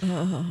underneath.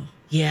 Oh.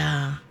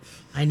 Yeah.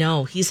 I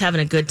know. He's having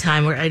a good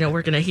time. I know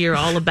we're going to hear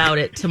all about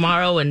it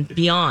tomorrow and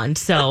beyond.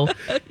 So,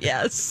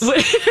 Yes.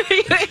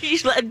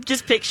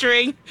 just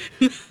picturing.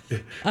 The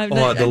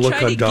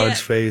look on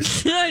Dawn's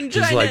face. I'm He's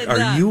trying like, to-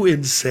 are you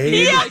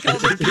insane? Yeah. Like all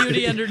the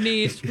beauty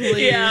underneath, please.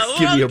 Yeah,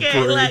 Give me a okay,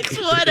 break. Lex,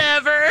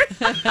 whatever.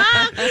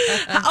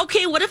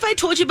 Okay, what if I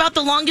told you about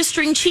the longest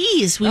string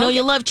cheese? We know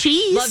you love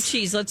cheese. Love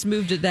cheese. Let's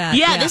move to that.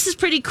 Yeah, this is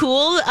pretty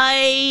cool.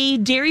 A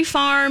dairy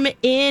farm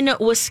in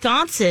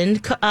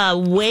Wisconsin,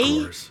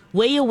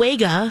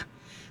 Weyawega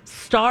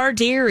Star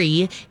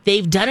Dairy.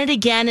 They've done it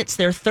again. It's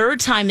their third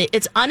time.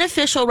 It's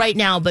unofficial right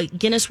now, but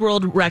Guinness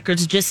World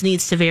Records just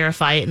needs to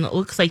verify it, and it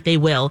looks like they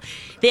will.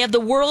 They have the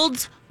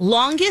world's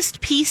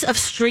longest piece of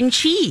string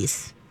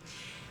cheese.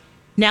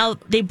 Now,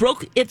 they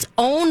broke its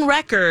own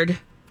record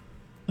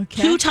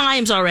 2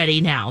 times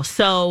already now.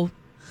 So,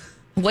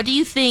 what do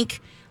you think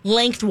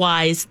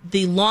lengthwise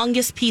the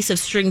longest piece of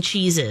string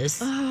cheese is?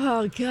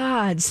 Oh,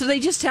 God. So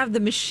they just have the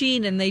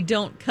machine and they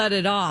don't cut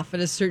it off at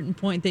a certain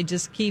point. They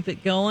just keep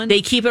it going?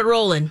 They keep it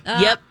rolling.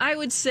 Yep. I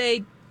would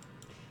say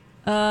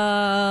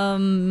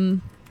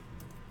 18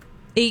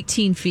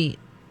 feet.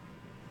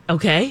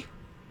 Okay.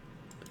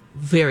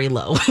 Very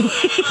low.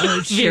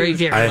 Very,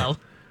 very low.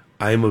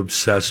 I'm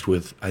obsessed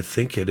with, I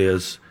think it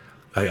is,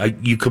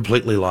 you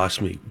completely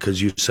lost me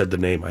because you said the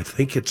name. I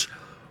think it's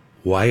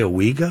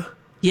Weyawega.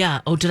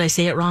 Yeah. Oh, did I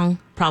say it wrong?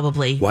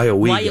 Probably.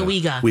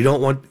 Weyawega. We don't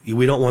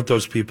want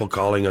those people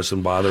calling us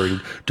and bothering.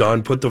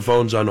 Dawn, put the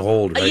phones on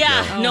hold right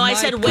now. No, I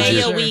said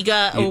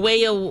Weyawega or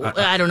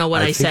I don't know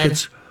what I said.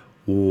 It's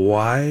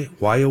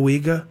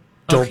Weyawega.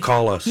 Don't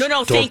call us. No,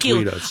 Don't thank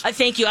you. tweet us.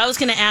 Thank you. I was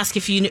going to ask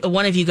if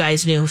one of you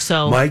guys knew.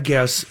 So My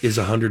guess is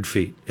 100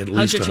 feet, at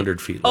least 100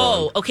 feet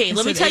long. Oh, okay.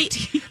 Let me tell you.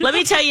 Let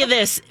me tell you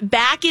this.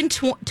 Back in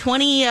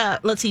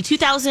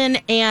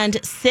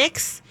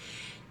 2006,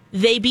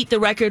 they beat the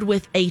record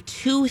with a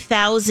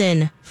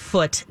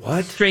 2,000-foot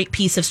straight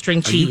piece of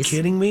string cheese. Are you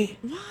kidding me?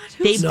 What?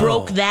 They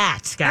broke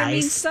that, guys. I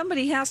mean,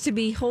 somebody has to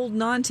be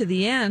holding on to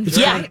the end.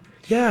 Yeah. Right?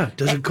 Yeah,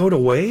 does it go to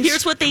waste?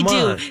 Here's what they Come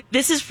do. on.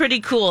 This is pretty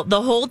cool.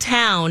 The whole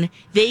town,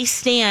 they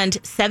stand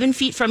 7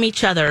 feet from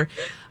each other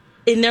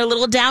in their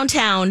little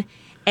downtown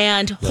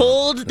and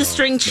hold the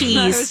string cheese.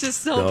 I was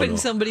just hoping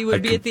somebody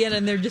would be at the end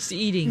and they're just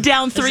eating.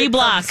 Down as 3 it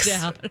blocks.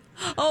 comes down.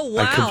 Oh,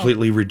 wow. I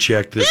completely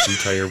reject this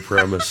entire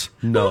premise.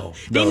 No.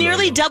 They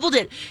nearly doubled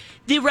it.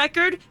 The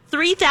record,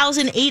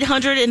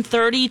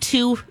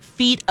 3,832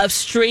 feet of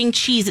string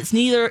cheese. It's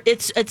nearly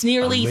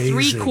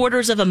Amazing.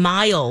 3/4 of a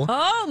mile.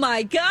 Oh,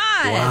 my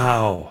God.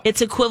 Wow.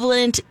 It's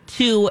equivalent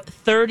to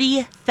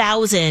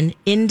 30,000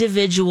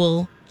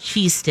 individual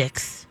cheese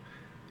sticks.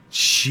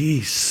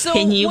 Jeez. So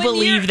Can you when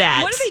believe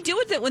that? What do they do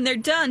with it when they're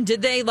done?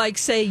 Did they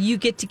say you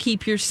get to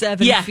keep your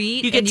 7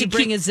 feet you get and to you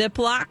bring a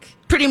Ziploc?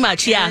 Pretty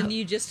much, yeah. And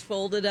you just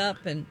fold it up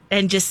and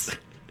just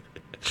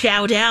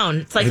chow down.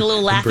 It's like a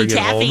little And Laffy bring it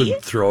home Taffy.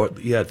 and throw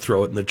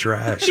it in the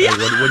trash. Yeah.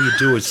 What do you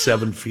do with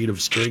 7 feet of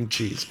string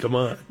cheese? Come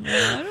on.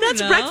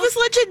 That's breakfast,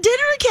 lunch, and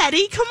dinner,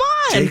 Caddy. Come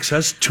on. Takes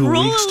us 2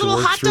 Roll weeks a to little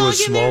work hot through a dog in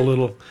small there.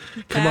 little.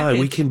 Come on,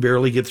 we can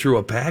barely get through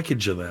a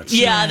package of that.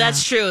 Yeah,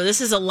 that's true.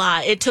 This is a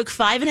lot. It took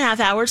 5.5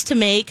 hours to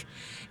make,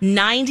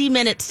 90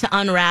 minutes to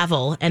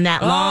unravel, and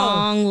that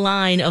long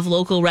line of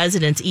local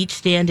residents, each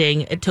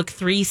standing, it took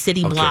 3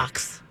 city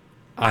blocks.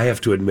 I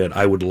have to admit,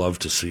 I would love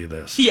to see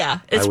this. Yeah,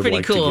 it's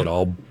pretty cool. I would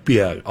like to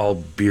get all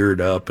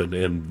beard up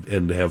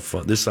and have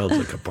fun. This sounds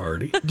like a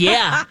party.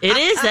 Yeah, it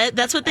is.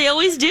 That's what they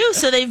always do.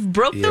 So they've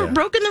broken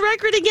the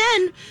record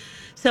again.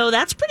 So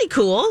that's pretty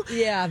cool.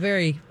 Yeah,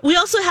 very. We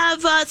also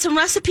have some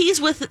recipes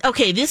with.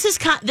 Okay, this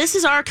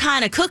is our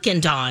kind of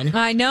cooking, Dawn.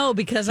 I know,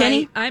 because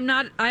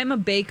I'm a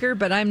baker,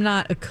 but I'm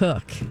not a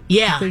cook.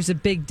 Yeah, there's a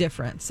big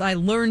difference. I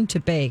learned to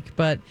bake,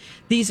 but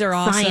these are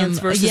awesome. Science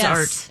versus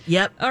art.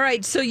 Yep. All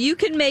right, so you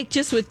can make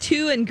just with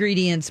 2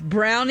 ingredients: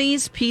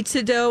 brownies,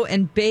 pizza dough,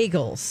 and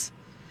bagels.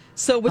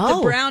 So with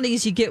the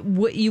brownies,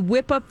 you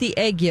whip up the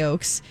egg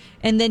yolks,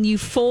 and then you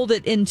fold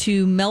it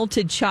into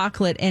melted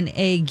chocolate and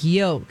egg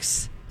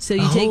yolks. So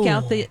you take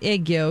out the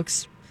egg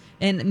yolks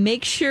and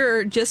make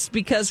sure, just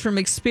because from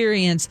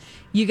experience,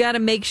 you got to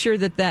make sure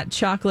that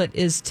chocolate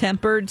is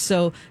tempered.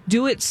 So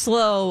do it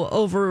slow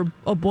over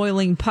a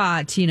boiling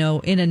pot,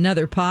 in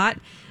another pot,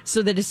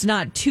 so that it's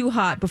not too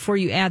hot before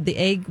you add the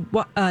egg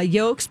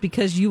yolks,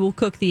 because you will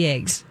cook the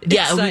eggs.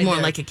 Yeah, it'll be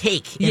more like a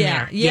cake in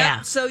there.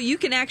 Yeah. So you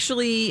can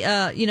actually,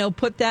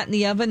 put that in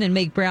the oven and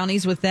make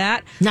brownies with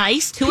that.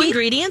 Nice. 2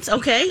 ingredients.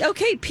 Okay.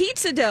 Okay.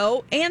 Pizza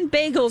dough and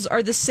bagels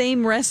are the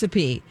same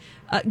recipe.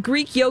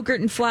 Greek yogurt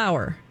and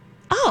flour.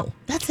 Oh,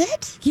 that's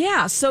it?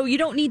 Yeah, so you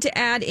don't need to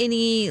add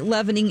any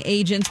leavening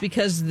agents,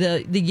 because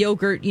the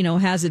yogurt,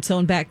 has its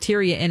own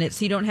bacteria in it,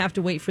 so you don't have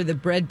to wait for the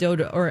bread dough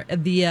or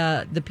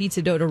the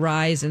pizza dough to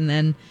rise and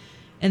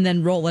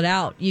then roll it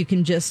out. You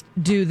can just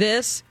do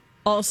this.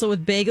 Also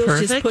with bagels,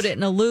 Perfect. Just put it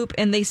in a loop,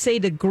 and they say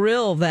to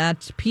grill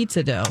that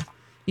pizza dough.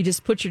 You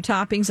just put your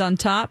toppings on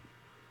top.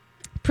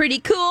 Pretty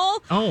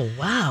cool. Oh,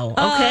 wow.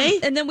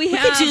 Okay. And then we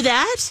could do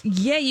that.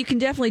 Yeah, you can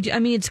definitely do. I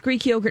mean, it's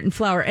Greek yogurt and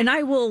flour. And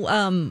I will,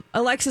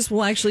 Alexis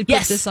will actually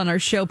put this on our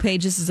show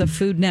page. This is a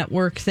Food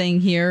Network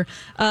thing here.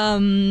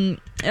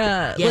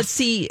 Let's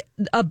see.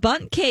 A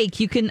bundt cake.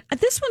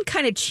 This one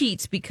kind of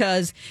cheats,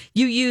 because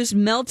you use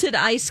melted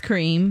ice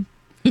cream,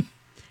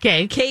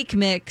 cake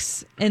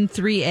mix, and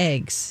 3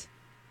 eggs.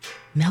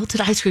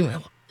 Melted ice cream.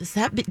 Is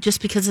that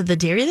just because of the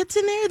dairy that's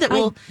in there that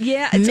will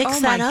mix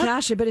that up?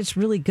 Gosh, I bet it's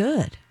really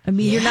good. I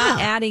mean, you're not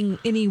adding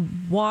any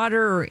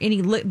water or any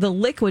the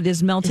liquid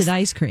is melted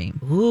ice cream.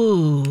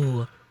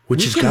 Ooh.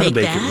 Which has got to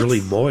make it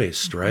really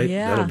moist, right?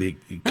 Yeah. That'll be,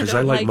 because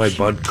I like my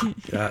bundt.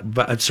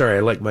 I'm sorry,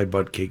 I like my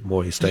bundt cake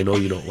moist. I know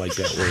you don't like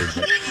that word.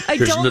 But I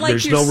don't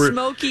like your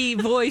smoky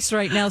voice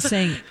right now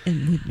saying,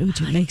 and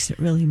which makes it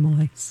really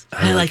moist.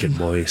 I like it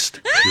moist.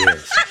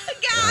 Yes.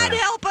 God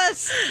help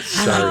us!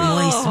 I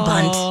like moist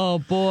bundt. Oh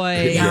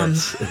boy!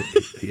 Yes.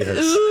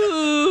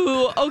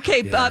 Ooh.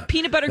 Okay.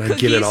 Peanut butter cookies. I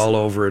get it all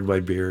over in my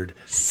beard.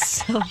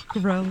 So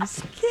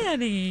gross,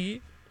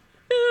 Kenny.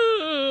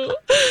 Ooh.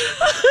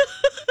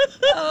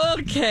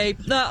 Okay.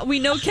 We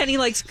know Kenny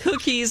likes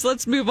cookies.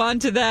 Let's move on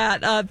to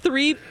that.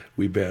 3.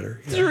 We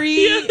better. Yeah.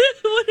 3.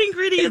 What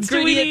ingredients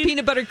do we need?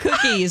 Peanut butter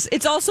cookies.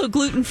 It's also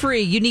gluten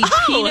free. You need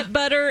peanut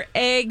butter,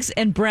 eggs,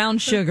 and brown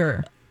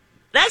sugar.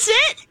 That's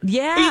it?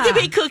 Yeah. You can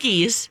make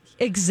cookies.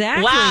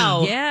 Exactly.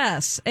 Wow.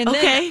 Yes. And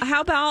then how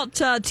about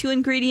 2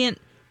 ingredient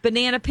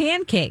banana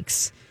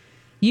pancakes?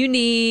 You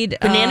need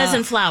bananas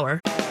and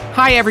flour.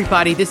 Hi,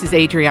 everybody. This is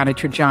Adriana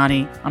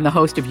Trajani. I'm the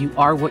host of You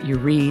Are What You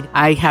Read.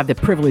 I have the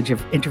privilege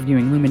of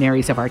interviewing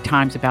luminaries of our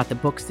times about the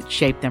books that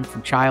shaped them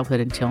from childhood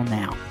until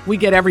now. We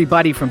get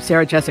everybody from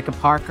Sarah Jessica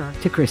Parker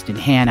to Kristen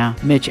Hanna,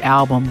 Mitch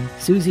Albom,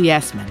 Susie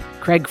Essman,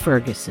 Craig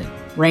Ferguson,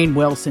 Rainn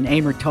Wilson,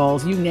 Amor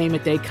Tolls, you name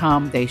it, they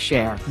come, they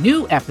share.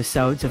 New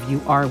episodes of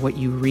You Are What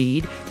You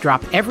Read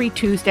drop every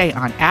Tuesday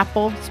on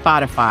Apple,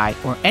 Spotify,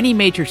 or any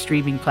major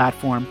streaming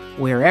platform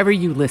wherever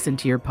you listen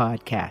to your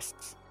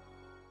podcasts.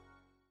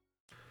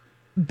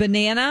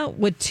 Banana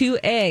with 2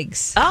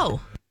 eggs.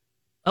 Oh,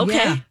 okay.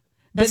 Yeah.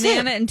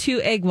 Banana and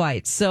 2 egg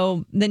whites.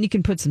 So then you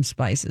can put some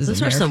spices. Those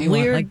in are there some if you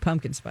weird, want, like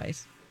pumpkin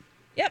spice.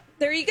 Yep,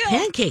 there you go.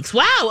 Pancakes.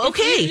 Wow.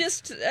 Okay. If you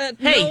just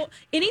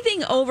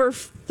anything over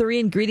 3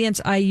 ingredients,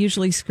 I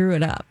usually screw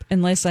it up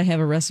unless I have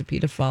a recipe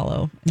to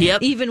follow.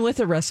 Yep. Even with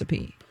a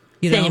recipe,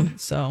 Same. know.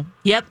 So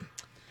yep.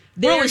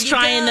 There We're always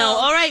trying, though.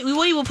 All right,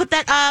 we will put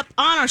that up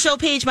on our show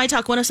page,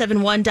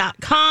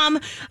 mytalk1071.com.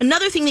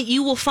 Another thing that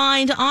you will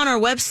find on our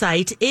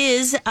website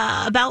is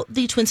about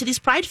the Twin Cities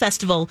Pride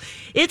Festival.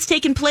 It's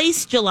taking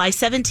place July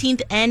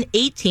 17th and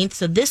 18th,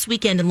 so this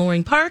weekend in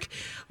Loring Park.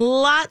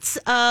 Lots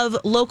of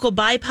local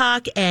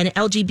BIPOC and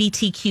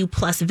LGBTQ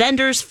plus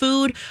vendors,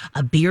 food,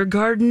 a beer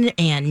garden,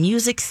 and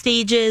music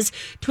stages.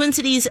 Twin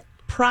Cities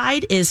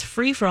Pride is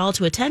free for all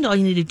to attend. All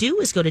you need to do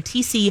is go to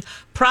tcpride.org.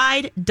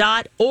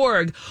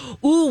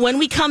 Ooh, when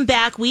we come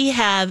back, we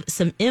have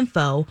some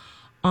info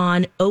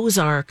on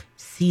Ozark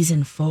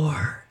Season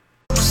 4.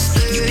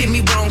 You did me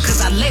wrong because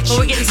I let you.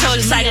 We're getting so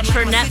excited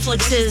for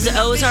Netflix's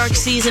Ozark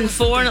Season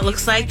 4, and it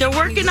looks like they're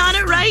working on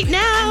it right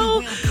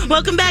now.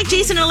 Welcome back,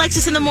 Jason and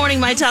Alexis in the morning,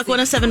 My Talk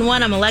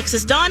 1071. I'm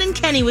Alexis. Dawn and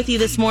Kenny with you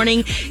this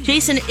morning.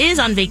 Jason is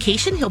on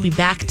vacation. He'll be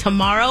back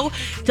tomorrow.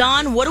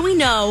 Dawn, what do we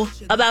know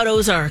about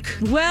Ozark?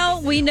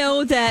 Well, we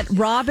know that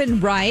Robin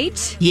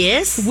Wright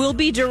will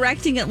be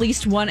directing at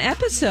least one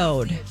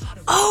episode.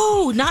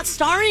 Oh, not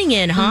starring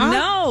in, huh?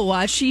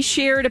 No, she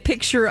shared a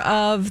picture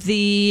of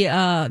the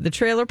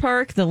trailer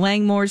park, the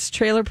Langmore's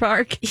trailer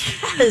park,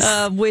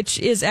 Yes. which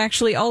is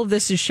actually, all of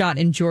this is shot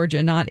in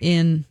Georgia, not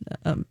in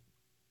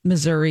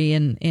Missouri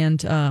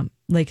and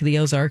Lake of the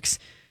Ozarks,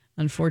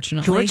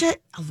 unfortunately. Georgia,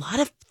 a lot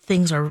of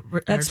things are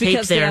That's taped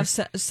because they there. have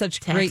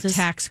such great Taxes.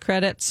 tax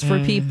credits for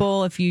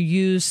people. If you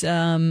use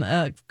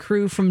a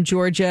crew from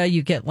Georgia,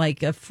 you get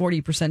like a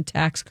 40%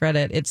 tax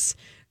credit. It's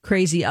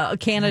crazy.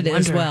 Canada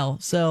as well.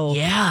 So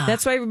Yeah.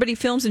 that's why everybody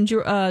films in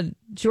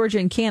Georgia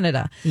and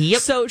Canada. Yep.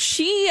 So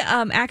she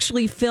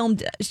actually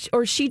filmed,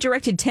 or she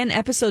directed 10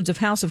 episodes of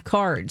House of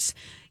Cards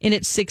in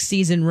its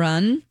 6-season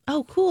run.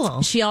 Oh,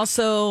 cool. She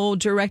also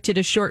directed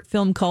a short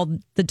film called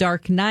The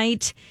Dark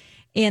Knight.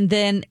 And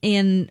then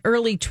in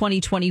early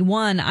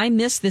 2021, I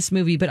missed this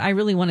movie, but I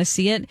really want to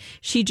see it.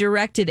 She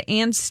directed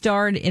and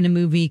starred in a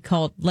movie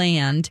called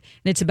Land.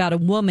 And it's about a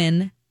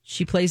woman,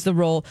 she plays the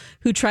role,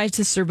 who tries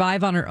to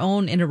survive on her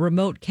own in a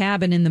remote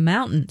cabin in the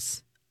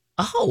mountains.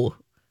 Oh.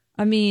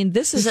 I mean,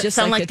 this is Does that just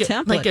sound like a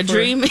template. like a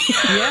dream?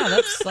 Yeah,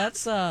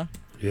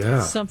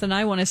 that's something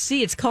I want to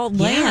see. It's called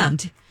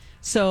Land.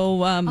 So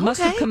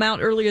must have come out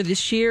earlier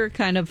this year,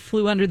 kind of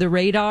flew under the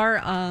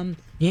radar.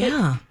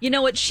 Yeah. But you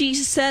know what? She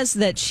says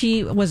that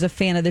she was a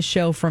fan of the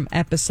show from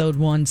episode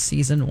 1,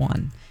 season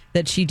 1.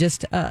 That she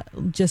just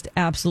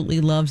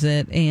absolutely loves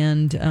it.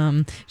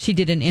 And she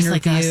did an interview.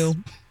 Like us.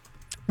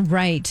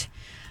 Right.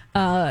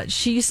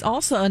 She's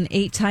also an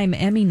 8-time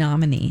Emmy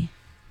nominee.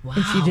 Wow.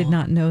 If you did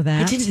not know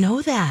that. I didn't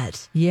know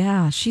that.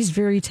 Yeah, she's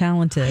very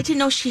talented. I didn't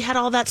know she had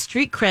all that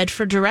street cred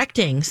for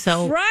directing.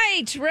 So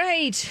Right.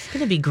 It's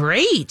going to be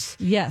great.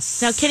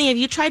 Yes. Now, Kenny, have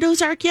you tried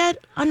Ozark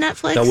yet on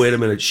Netflix? Now, wait a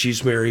minute.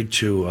 She's married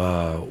to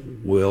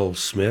Will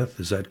Smith.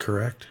 Is that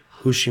correct?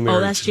 Who's she married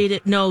Oh, that's to?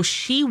 Jada. No,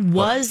 she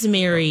was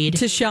married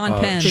to Sean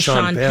Penn. To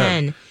Sean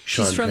Penn.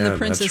 Sean She's from Penn, The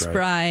Princess that's right.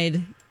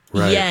 Bride.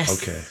 Right.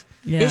 Yes. Okay.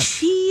 Yeah. Is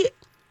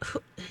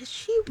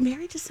she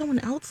married to someone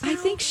else now? I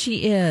think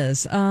she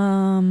is.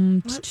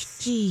 Let's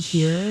see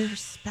here. Her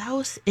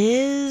spouse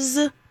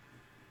is...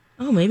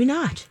 Oh, maybe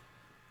not.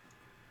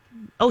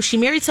 Oh, she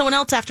married someone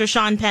else after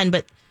Sean Penn,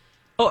 but...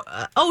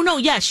 Oh, no,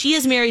 yeah, she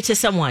is married to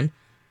someone.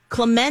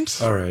 Clement?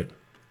 All right.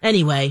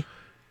 Anyway.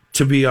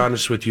 To be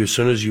honest with you, as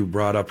soon as you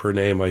brought up her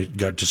name, I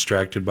got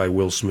distracted by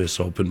Will Smith's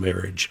open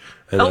marriage.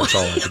 And that's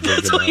all I could think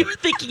That's about. what you were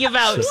thinking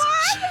about.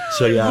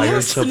 So yeah, I Will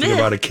heard something Smith.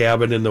 about a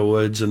cabin in the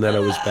woods, and then I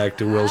was back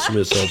to Will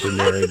Smith's open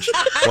marriage,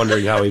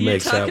 wondering how he You're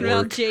makes that talking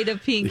about work. Jada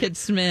Pinkett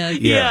Smith.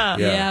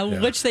 Yeah,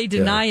 which they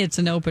deny it's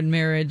an open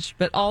marriage,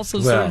 but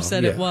also sort of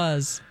said it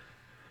was.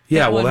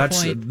 Yeah, at well, one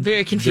that's point.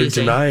 Very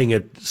confusing. They're denying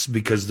it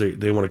because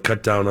they want to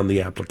cut down on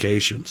the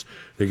applications.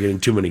 They're getting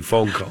too many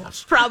phone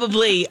calls.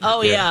 Probably.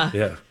 Oh, yeah.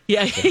 Yeah.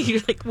 Yeah,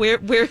 you're like, where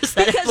is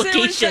that Because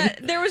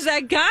application? there was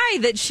that guy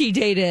that she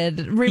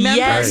dated. Remember?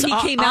 Yes, he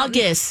came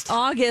August.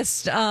 out in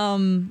August.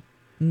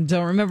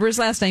 Don't remember his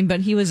last name, but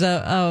he was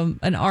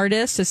an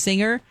artist, a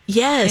singer.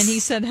 Yes. And he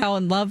said how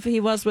in love he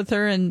was with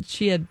her, and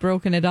she had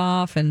broken it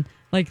off, and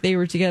like they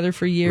were together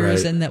for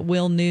years, Right. and that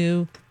Will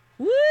knew.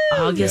 Woo!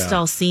 August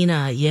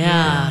Alsina.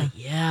 Yeah,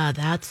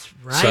 that's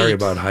right. Sorry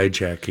about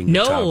hijacking the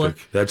No.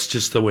 topic. That's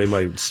just the way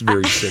my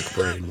very sick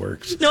brain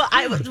works. No,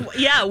 I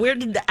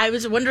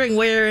was wondering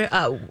where,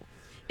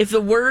 if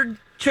the word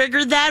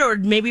triggered that, or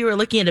maybe you were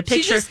looking at a She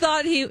picture. just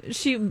thought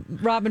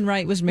Robin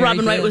Wright was married.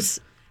 Robin Wright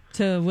was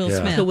to Will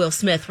Yeah. Smith. to Will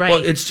Smith, right?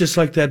 Well, it's just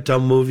like that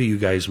dumb movie you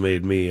guys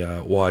made me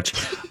watch.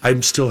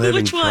 I'm still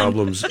having Which one?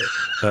 problems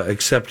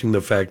accepting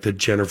the fact that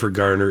Jennifer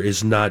Garner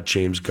is not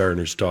James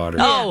Garner's daughter.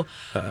 Oh,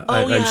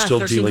 I'm still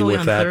 13 dealing going with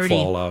on that 30.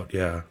 fallout.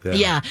 Yeah.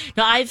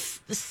 No, I've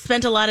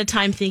spent a lot of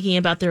time thinking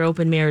about their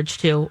open marriage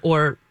too,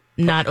 or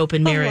not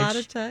open marriage. A lot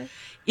of time.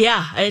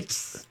 Yeah,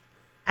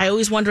 I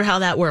always wonder how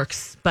that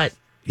works, but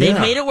they've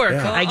Yeah, made it work,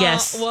 yeah. I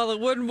guess. Well, it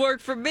wouldn't work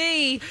for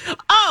me.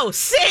 Oh,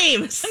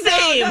 same. No,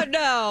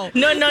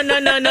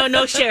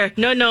 Cher.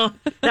 No.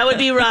 That would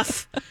be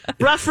rough.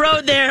 Rough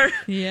road there.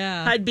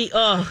 Yeah. I'd be,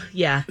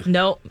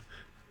 no.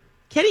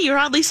 Kenny, you're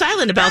oddly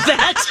silent about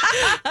that.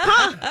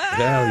 Huh?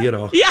 Well, you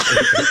know. Yeah.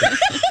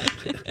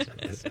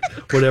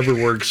 Whatever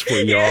works for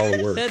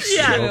y'all works. That's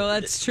you true. know?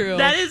 That's true.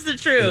 That is the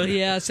truth.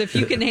 Yes, if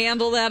you can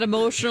handle that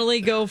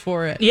emotionally, go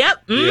for it.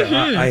 Yep. Mm-hmm.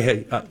 Yeah,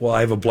 I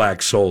have a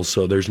black soul,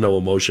 so there's no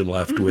emotion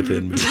left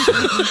within me.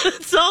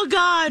 It's all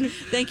gone.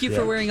 Thank you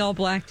for wearing all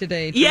black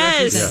today to Yes.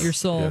 represent your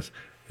soul. Yes.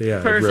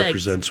 Yeah, Perfect. it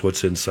represents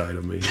what's inside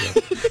of me.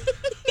 Yeah.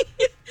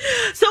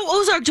 So,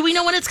 Ozark, do we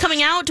know when it's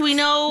coming out? Do we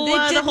know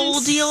the didn't whole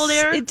deal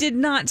there? It did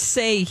not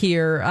say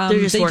here. They're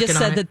just they working just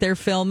on said it. that they're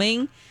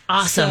filming.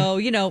 Awesome.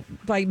 So,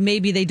 like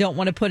maybe they don't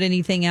want to put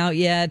anything out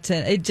yet.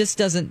 It just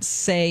doesn't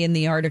say in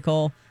the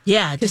article.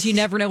 Yeah. Because you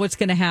never know what's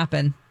going to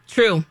happen.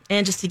 True.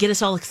 And just to get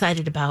us all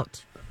excited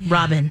about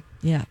Robin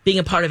being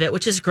a part of it,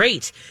 which is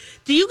great.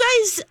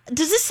 Does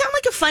this sound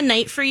like a fun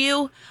night for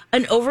you?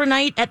 An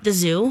overnight at the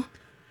zoo?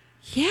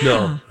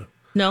 Yeah.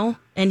 No?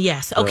 And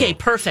yes. Okay, No.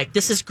 perfect.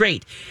 This is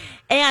great.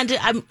 And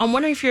I'm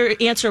wondering if your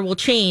answer will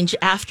change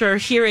after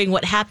hearing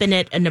what happened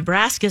at a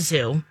Nebraska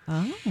zoo.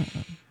 Oh.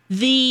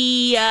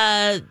 The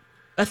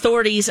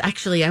authorities,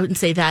 actually, I wouldn't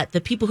say that. The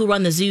people who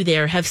run the zoo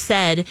there have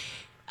said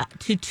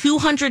to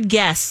 200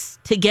 guests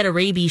to get a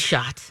rabies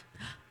shot.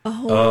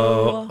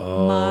 Oh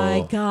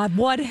my God.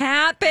 What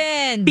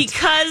happened?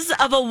 Because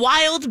of a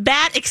wild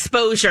bat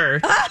exposure.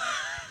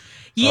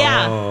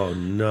 Yeah. Oh,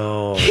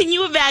 no. Can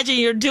you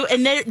imagine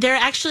and they're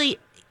actually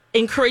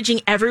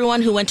encouraging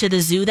everyone who went to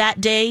the zoo that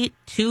day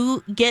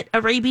to get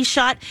a rabies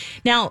shot.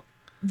 Now,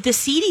 the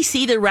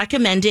CDC, they're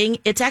recommending,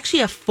 it's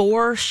actually a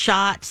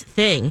 4-shot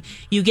thing.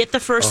 You get the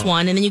first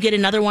one, and then you get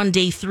another one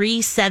day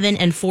 3, 7,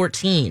 and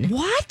 14.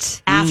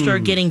 What? After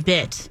getting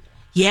bit.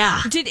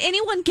 Yeah. Did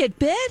anyone get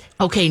bit?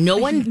 Okay, no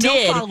one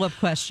did. No follow-up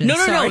question. No.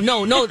 Sorry.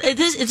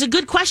 It's a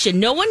good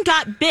question. No one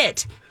got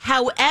bit.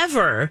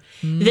 However,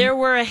 there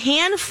were a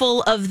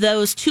handful of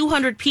those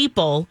 200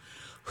 people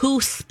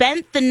who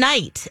spent the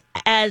night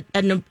at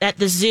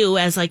the zoo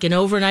as like an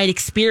overnight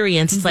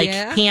experience. It's like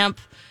camp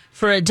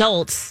for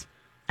adults.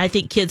 I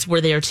think kids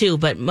were there too,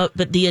 but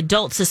the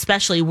adults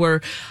especially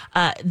were.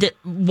 That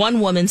one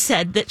woman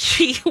said that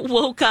she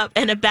woke up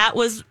and a bat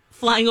was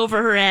flying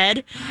over her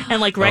head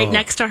and like right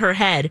next to her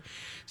head.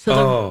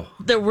 So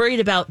they're worried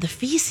about the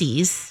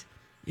feces.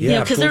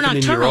 Yeah, because they're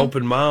nocturnal. In your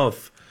open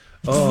mouth.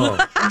 Oh,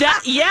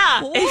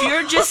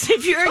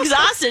 if you're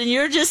exhausted and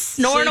you're just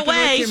snoring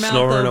away,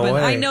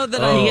 I know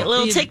that you get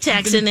little Tic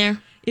Tacs in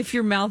there. If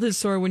your mouth is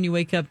sore when you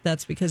wake up,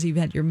 that's because you've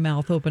had your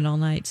mouth open all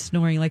night,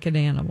 snoring like an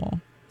animal.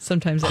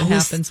 Sometimes that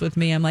happens with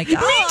me. I'm like, me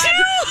too.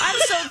 I'm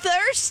so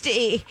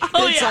thirsty.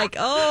 It's like,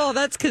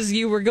 that's because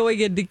you were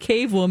going into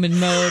cave woman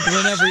mode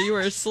whenever you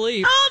were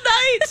asleep all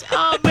night.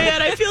 Oh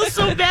man, I feel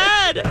so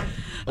bad.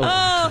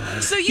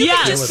 So you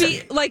can just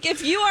be like,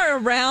 if you are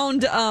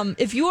around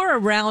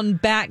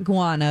bat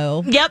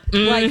guano. Yep.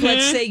 Like,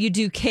 let's say you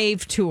do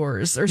cave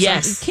tours or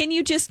something. Can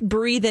you just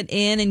breathe it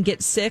in and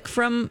get sick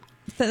from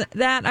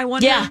that? I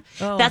wonder. Yeah,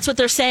 that's what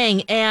they're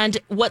saying. And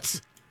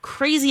what's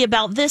crazy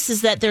about this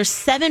is that there's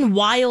 7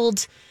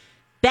 wild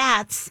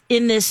bats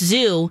in this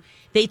zoo.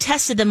 They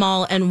tested them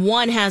all, and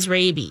one has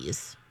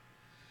rabies.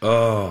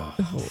 Oh.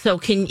 So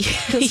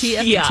does he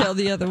have to tell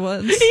the other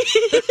ones?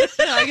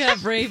 I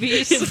have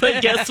rabies.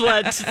 But guess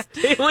what?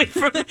 Stay away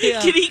from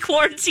Can he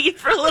quarantine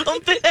for a little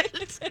bit?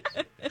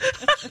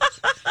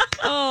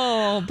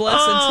 Bless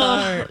its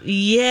heart.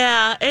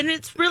 Yeah, and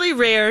it's really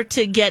rare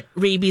to get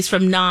rabies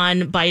from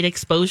non-bite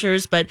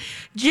exposures, but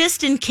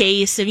just in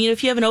case, if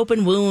you have an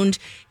open wound,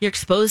 you're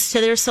exposed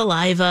to their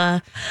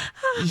saliva.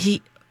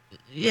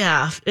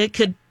 It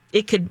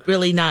could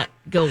really not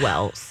go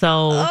well.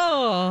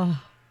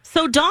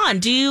 So, Dawn,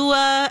 do you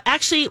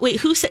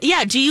who said,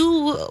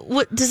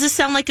 does this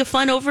sound like a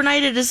fun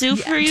overnight at a zoo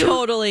for you?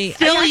 Totally.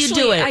 You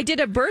do it. I did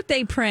a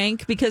birthday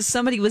prank because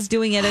somebody was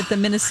doing it at the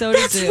Minnesota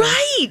Zoo. That's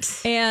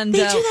right. And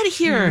they do that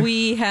here.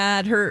 We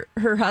had her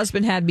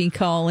husband had me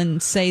call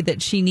and say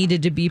that she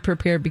needed to be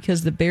prepared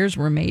because the bears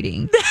were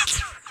mating.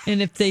 That's right. And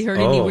if they heard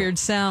any weird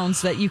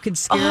sounds, that you could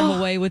scare them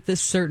away with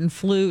this certain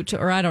flute,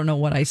 or I don't know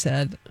what I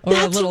said, or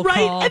That's a little right.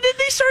 call. And then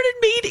they started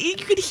mating. You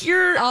could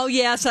hear. Oh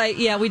yes,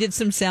 we did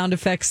some sound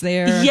effects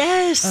there.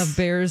 Yes, of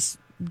bears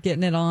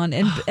getting it on,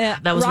 and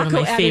that was Rocco one of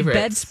my favorites.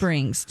 Added bed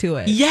springs to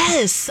it.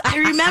 Yes, I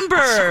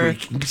remember.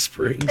 Squeaking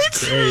springs,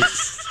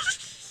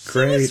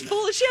 great.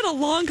 She had a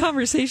long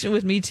conversation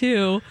with me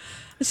too.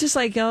 It's just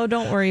like,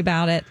 don't worry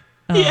about it.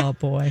 Oh,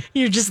 boy.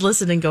 You're just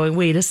listening going,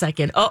 wait a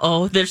second.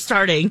 They're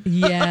starting.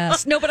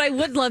 Yes. No, but I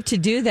would love to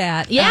do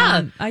that.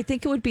 Yeah. I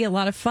think it would be a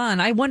lot of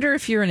fun. I wonder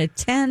if you're in a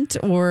tent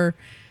or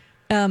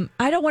I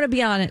don't want to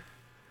be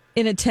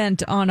in a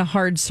tent on a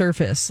hard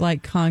surface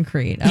like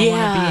concrete. I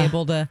want to be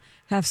able to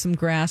have some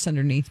grass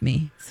underneath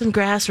me. Some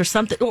grass or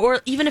something.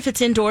 Or even if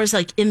it's indoors,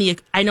 like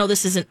I know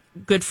this isn't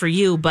good for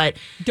you, but.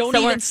 Don't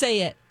even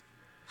say it.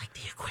 Like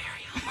the aquarium.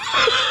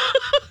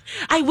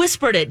 I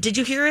whispered it. Did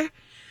you hear it?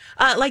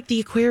 Like the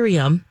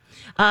aquarium.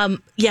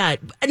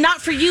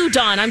 Not for you,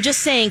 Dawn. I'm just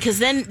saying, because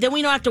then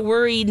we don't have to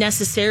worry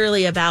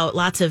necessarily about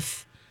lots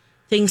of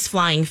things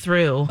flying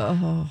through.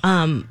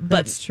 But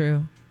that's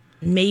true.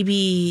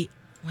 Maybe,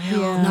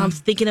 now I'm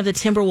thinking of the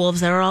Timberwolves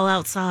that are all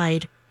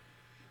outside.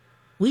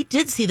 We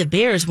did see the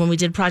bears when we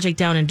did Project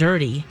Down and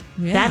Dirty.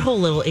 Yeah. That whole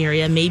little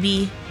area,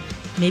 maybe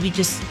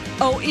just...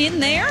 in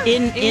there?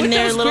 In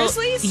their those little...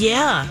 grizzlies?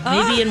 Yeah,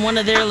 maybe in one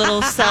of their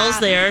little cells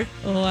there.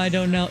 I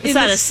don't know. It's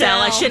not a cell.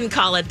 I shouldn't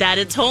call it that.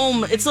 It's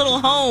home. It's little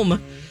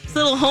home. It's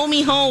little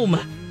homey home.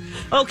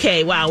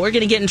 Okay, wow, we're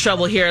going to get in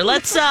trouble here.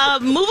 Let's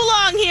move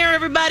along here,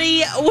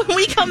 everybody. When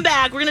we come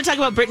back, we're going to talk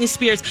about Britney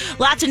Spears.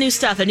 Lots of new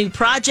stuff. A new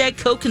project,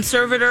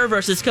 co-conservator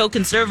versus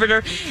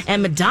co-conservator.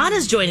 And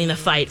Madonna's joining the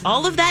fight.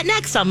 All of that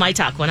next on My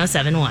Talk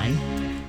 107.1.